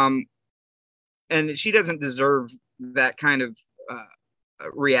 And she doesn't deserve that kind of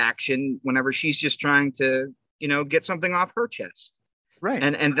reaction whenever she's just trying to get something off her chest. Right.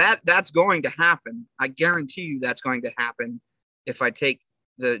 And that's going to happen. I guarantee you that's going to happen if I take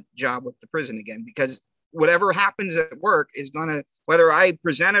the job with the prison again, because whatever happens at work is going to, whether I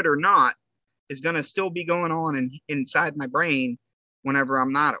present it or not, is going to still be going on inside my brain whenever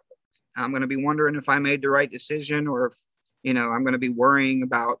I'm not at work. I'm going to be wondering if I made the right decision, or if I'm going to be worrying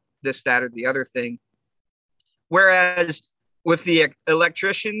about this, that, or the other thing. Whereas with the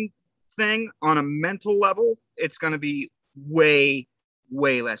electrician thing, on a mental level, it's going to be way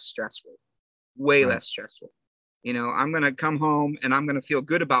less stressful. Way Right. less stressful. I'm going to come home and I'm going to feel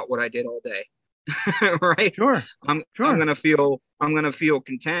good about what I did all day. Right? Sure. I'm Sure. going to feel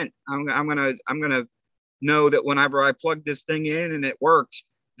content. I'm going to know that whenever I plug this thing in and it worked,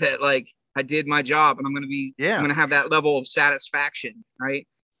 that like I did my job, and I'm going Yeah. to have that level of satisfaction, right?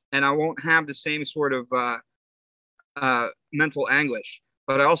 And I won't have the same sort of mental anguish,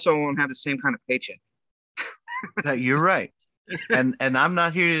 but I also won't have the same kind of paycheck. You're right. And I'm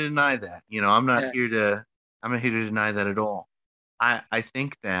not here to deny that. Yeah. I'm not here to deny that at all. I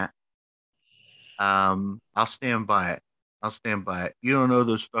think that I'll stand by it. I'll stand by it. You don't owe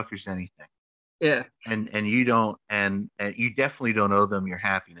those fuckers anything. Yeah. And you don't, and you definitely don't owe them your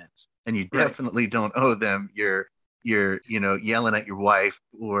happiness. And you Right. definitely don't owe them your yelling at your wife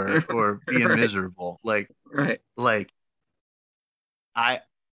or being Right. miserable. Like Right. I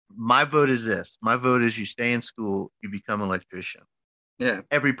my vote is this. My vote is you stay in school, you become an electrician. Yeah.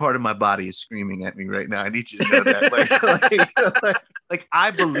 Every part of my body is screaming at me right now. I need you to know that. Like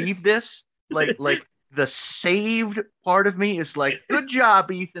I believe this. Like the saved part of me is like, good job,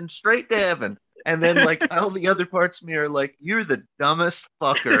 Ethan, straight to heaven. And then like all the other parts of me are like, you're the dumbest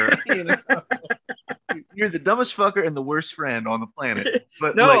fucker. You're the dumbest fucker and the worst friend on the planet.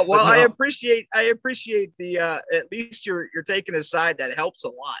 But no, but I no, appreciate the at least you're taking a side that helps a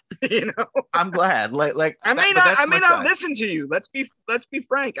lot. I'm glad. I may not side. listen to you. Let's be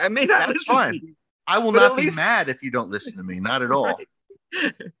frank. I may not That's listen fine. to you. I will But not at be least- mad if you don't listen to me. Not at all.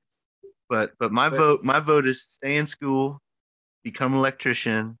 Right. But my vote is stay in school, become an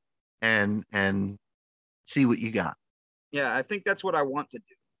electrician, and see what you got. Yeah, I think that's what I want to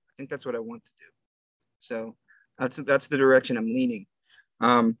do. I think that's what I want to do. So that's the direction I'm leaning.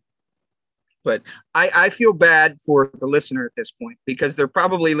 But I feel bad for the listener at this point because they're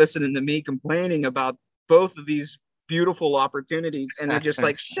probably listening to me complaining about both of these beautiful opportunities and they're just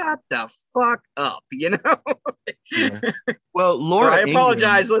like, shut the fuck up, you know? Yeah. Well, Laura, I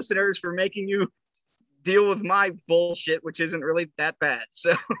apologize, listeners, for making you deal with my bullshit, which isn't really that bad.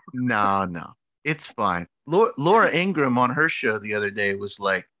 So no, it's fine. Laura Ingram on her show the other day was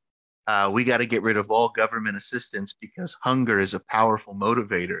like, we got to get rid of all government assistance because hunger is a powerful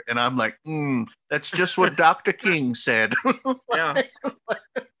motivator. And I'm like, that's just what Dr. King said. yeah.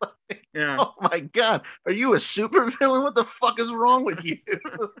 Yeah. Oh my God. Are you a supervillain? What the fuck is wrong with you?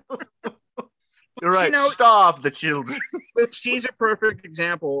 You're right. Starve the children. But she's a perfect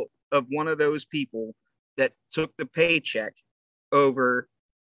example of one of those people that took the paycheck over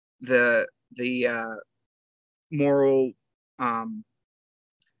the moral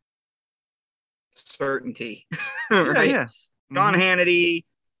certainty. Right? Yeah. Don Hannity,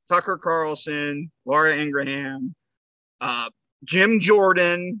 Tucker Carlson, Laura Ingraham, Jim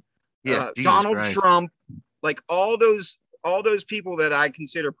Jordan, Donald Trump, like all those people that I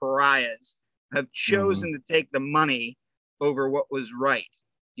consider pariahs have chosen to take the money over what was right,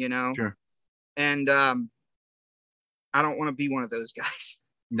 you know? Sure. And I don't want to be one of those guys.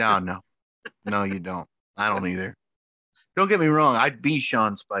 No, you don't. I don't either. Don't get me wrong. I'd be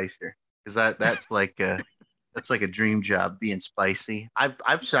Sean Spicer because that's like a dream job, being spicy.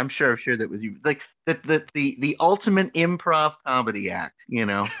 I'm sure I've shared that with you. Like the ultimate improv comedy act. You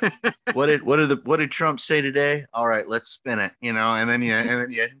know, what did Trump say today? All right, let's spin it. You know, and then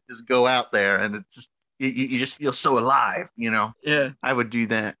you just go out there, and it's just you just feel so alive. You know. Yeah. I would do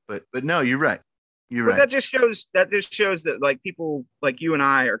that, but no, you're right. You're right. That just shows that like people like you and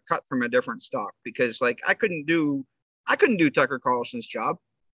I are cut from a different stock because like I couldn't do Tucker Carlson's job.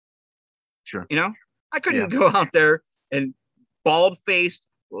 Sure. You know, I couldn't go out there and bald-faced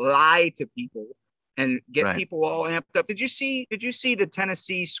lie to people and get people all amped up. Did you see the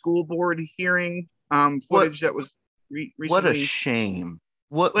Tennessee school board hearing footage that was recently? What a shame.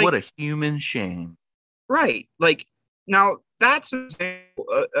 What a human shame. Right. Like now that's an example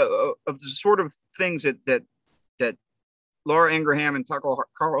of the sort of things that Laura Ingraham and Tucker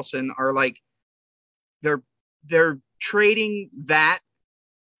Carlson are like. They're trading that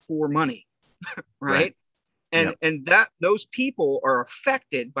for money, right? And that those people are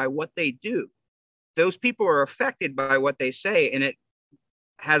affected by what they do. Those people are affected by what they say, and it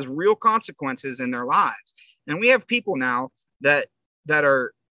has real consequences in their lives. And we have people now that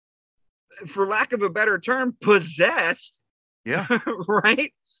are, for lack of a better term, possessed. Yeah.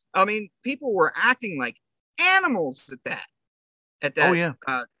 Right. I mean, people were acting like animals at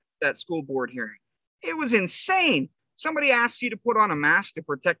that school board hearing. It was insane. Somebody asks you to put on a mask to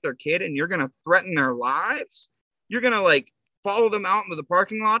protect their kid and you're going to threaten their lives. You're going to like follow them out into the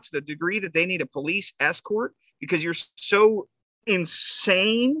parking lot to the degree that they need a police escort because you're so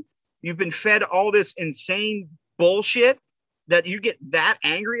insane. You've been fed all this insane bullshit that you get that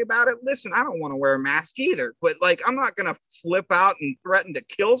angry about it. Listen, I don't want to wear a mask either, but like, I'm not going to flip out and threaten to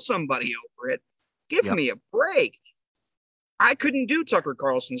kill somebody over it. Give me a break. I couldn't do Tucker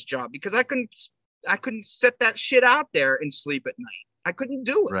Carlson's job because I couldn't set that shit out there and sleep at night. I couldn't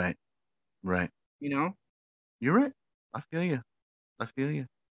do it. Right. You know? You're right. I feel you.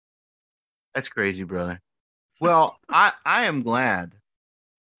 That's crazy, brother. Well, I am glad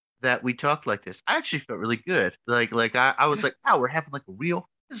that we talked like this. I actually felt really good. Like I was like, wow, we're having this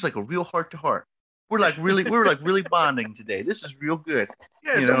is like a real heart to heart. we're like really bonding today. This is real good.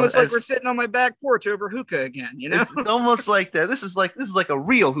 Yeah, it's You know, almost like as- we're sitting on my back porch over hookah again. You know, It's almost like that. This is like a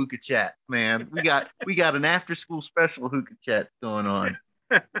real hookah chat, man. We got an after school special hookah chat going on.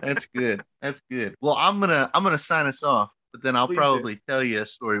 That's good. That's good. Well, I'm gonna sign us off, but then I'll Please probably tell you a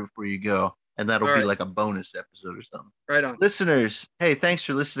story before you go, and that'll All be right. like a bonus episode or something. right on. Listeners, hey, thanks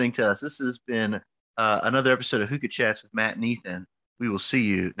for listening to us. This has been another episode of Hookah Chats with Matt and Ethan. We will see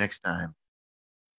you next time.